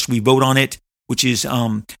contest. We vote on it, which is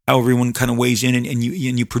how everyone kind of weighs in and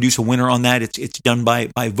you produce a winner on that. It's done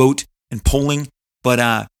by vote and polling.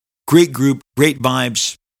 But great group, great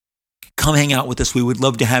vibes. Come hang out with us. We would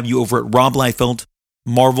love to have you over at Rob Liefeld,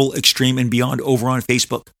 Marvel Extreme and Beyond over on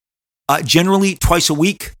Facebook. Generally twice a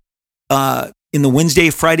week in the Wednesday,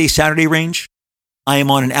 Friday, Saturday range. I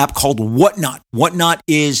am on an app called Whatnot. Whatnot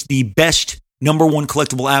is the best #1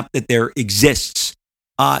 collectible app that there exists.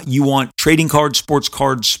 You want trading cards, sports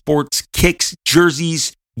kicks,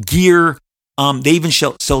 jerseys, gear. They even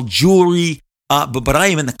sell jewelry. But I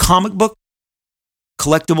am in the comic book,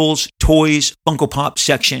 collectibles, toys, Funko Pop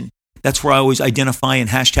section. That's where I always identify and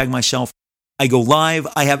hashtag myself. I go live.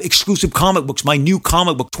 I have exclusive comic books. My new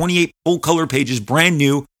comic book, 28 full color pages, brand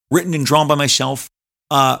new, written and drawn by myself.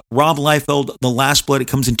 Rob Liefeld, The Last Blood. It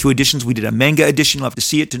comes in 2 editions. We did a manga edition. You'll have to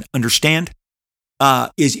see it to understand.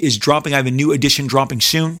 Is dropping. I have a new edition dropping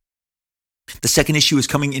soon. The second issue is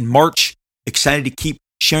coming in March. Excited to keep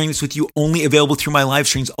sharing this with you. Only available through my live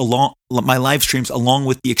streams along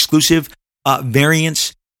with the exclusive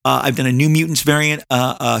variants. I've done a New Mutants variant,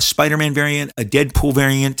 a Spider-Man variant, a Deadpool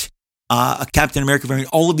variant, a Captain America variant.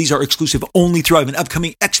 All of these are exclusive only through. I have an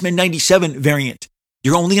upcoming X-Men 97 variant.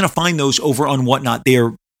 You're only going to find those over on Whatnot. They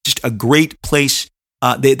are just a great place.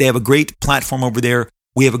 They have a great platform over there.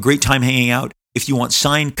 We have a great time hanging out. If you want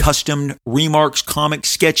signed, custom, remarks, comics,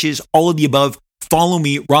 sketches, all of the above, Follow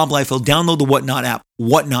me, Rob Liefeld. Download the Whatnot app.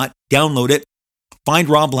 Whatnot, download it. Find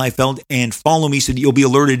Rob Liefeld and follow me so that you'll be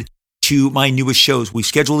alerted to my newest shows. We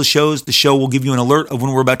schedule the shows. The show will give you an alert of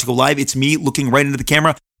when we're about to go live. It's me looking right into the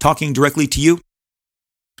camera, talking directly to you,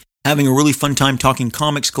 having a really fun time talking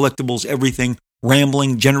comics, collectibles, everything,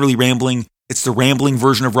 rambling, generally rambling. It's the rambling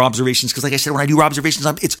version of Robservations because, like I said, when I do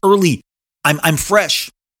Robservations, it's early. I'm fresh.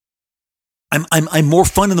 I'm more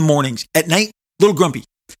fun in the mornings. At night, a little grumpy.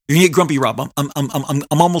 You're gonna get grumpy, Rob. I'm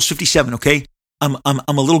almost 57. Okay, I'm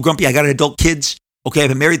a little grumpy. I got adult kids. Okay, I've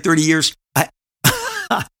been married 30 years.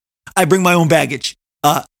 I bring my own baggage.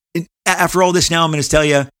 After all this, now I'm going to tell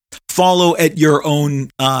you, follow at your own.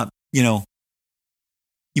 You've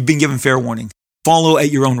been given fair warning. Follow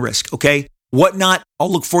at your own risk. Okay, Whatnot.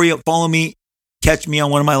 I'll look for you. Follow me. Catch me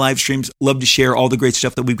on one of my live streams. Love to share all the great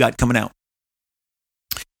stuff that we've got coming out.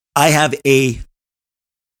 I have a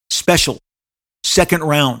special second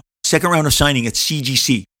round of signing at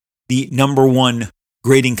CGC, the number one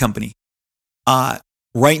grading company.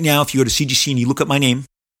 Right now, if you go to CGC and you look at my name,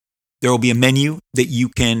 there will be a menu that you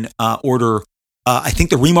can order. I think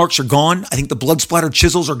the remarks are gone. I think the blood splattered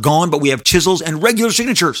chisels are gone, but we have chisels and regular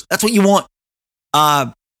signatures. That's what you want.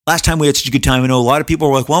 Last time we had such a good time. I know a lot of people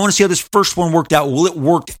were like, well, I want to see how this first one worked out. Well, it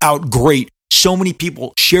worked out great. So many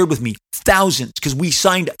people shared with me, thousands, because we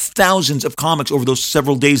signed thousands of comics over those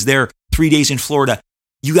several days there, 3 days in Florida.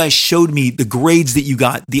 You guys showed me the grades that you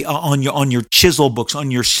got on your chisel books,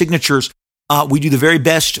 on your signatures. We do the very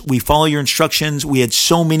best. We follow your instructions. We had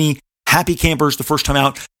so many happy campers the first time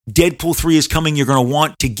out. Deadpool 3 is coming. You're going to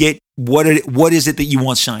want to get what is it that you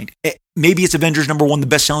want signed? Maybe it's Avengers #1, the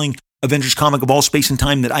best-selling Avengers comic of all space and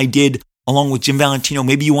time that I did along with Jim Valentino.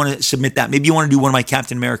 Maybe you want to submit that. Maybe you want to do one of my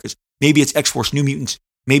Captain Americas. Maybe it's X-Force, New Mutants.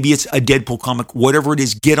 Maybe it's a Deadpool comic. Whatever it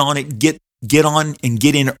is, get on it. Get on and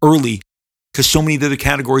get in early because so many of the other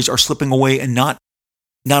categories are slipping away and not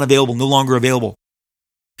available, no longer available.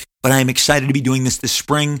 But I am excited to be doing this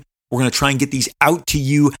spring. We're going to try and get these out to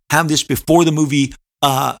you, have this before the movie,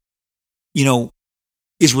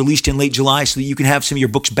 is released in late July so that you can have some of your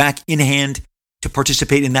books back in hand to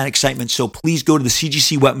participate in that excitement. So please go to the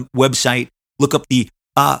CGC website, look up the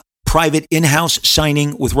private in-house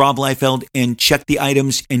signing with Rob Liefeld and check the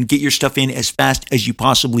items and get your stuff in as fast as you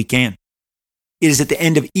possibly can. It is at the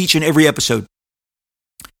end of each and every episode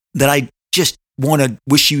that I just want to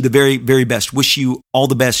wish you the very, very best, wish you all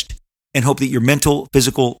the best, and hope that your mental,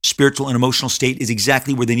 physical, spiritual, and emotional state is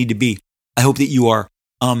exactly where they need to be. I hope that you are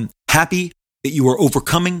happy, that you are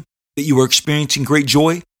overcoming, that you are experiencing great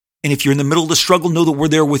joy. And if you're in the middle of the struggle, know that we're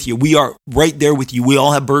there with you. We are right there with you. We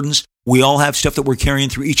all have burdens. We all have stuff that we're carrying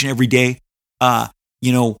through each and every day.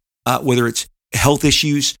 Whether it's health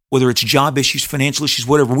issues, whether it's job issues, financial issues,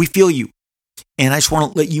 whatever, we feel you. And I just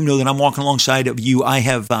want to let you know that I'm walking alongside of you. I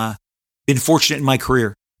have been fortunate in my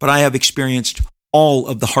career, but I have experienced all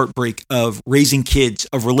of the heartbreak of raising kids,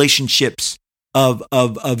 of relationships,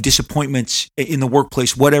 of disappointments in the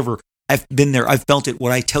workplace, whatever. I've been there. I've felt it.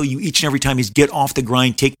 What I tell you each and every time is get off the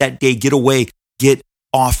grind, take that day, get away, get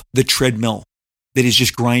off the treadmill that is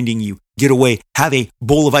just grinding you. Get away. Have a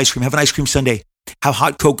bowl of ice cream. Have an ice cream sundae. Have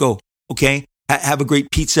hot cocoa. Okay. Have a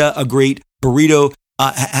great pizza, a great burrito.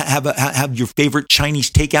 Have your favorite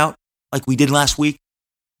Chinese takeout like we did last week,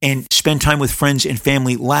 and spend time with friends and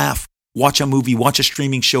family. Laugh. Watch a movie. Watch a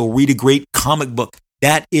streaming show. Read a great comic book.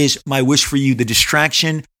 That is my wish for you. The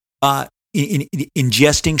distraction. In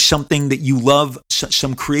ingesting something that you love,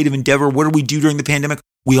 some creative endeavor. What did we do during the pandemic?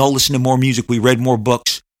 We all listened to more music. We read more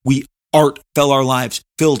books. Art filled our lives,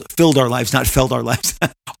 not filled our lives.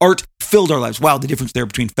 Art filled our lives. Wow, the difference there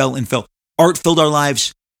between fell and fill. Art filled our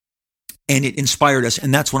lives and it inspired us.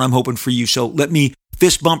 And that's what I'm hoping for you. So let me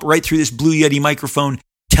fist bump right through this Blue Yeti microphone,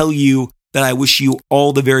 tell you that I wish you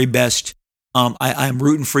all the very best. I am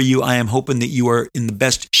rooting for you. I am hoping that you are in the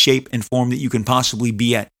best shape and form that you can possibly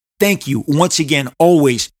be at. Thank you once again,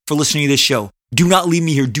 always, for listening to this show. Do not leave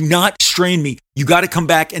me here. Do not strain me. You got to come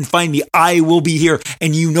back and find me. I will be here.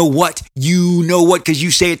 And you know what? You know what? Because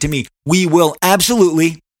you say it to me. We will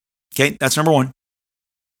absolutely. Okay, that's number one.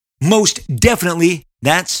 Most definitely,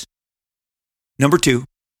 that's number two.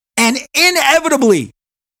 And inevitably,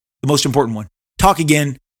 the most important one. Talk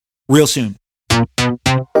again real soon.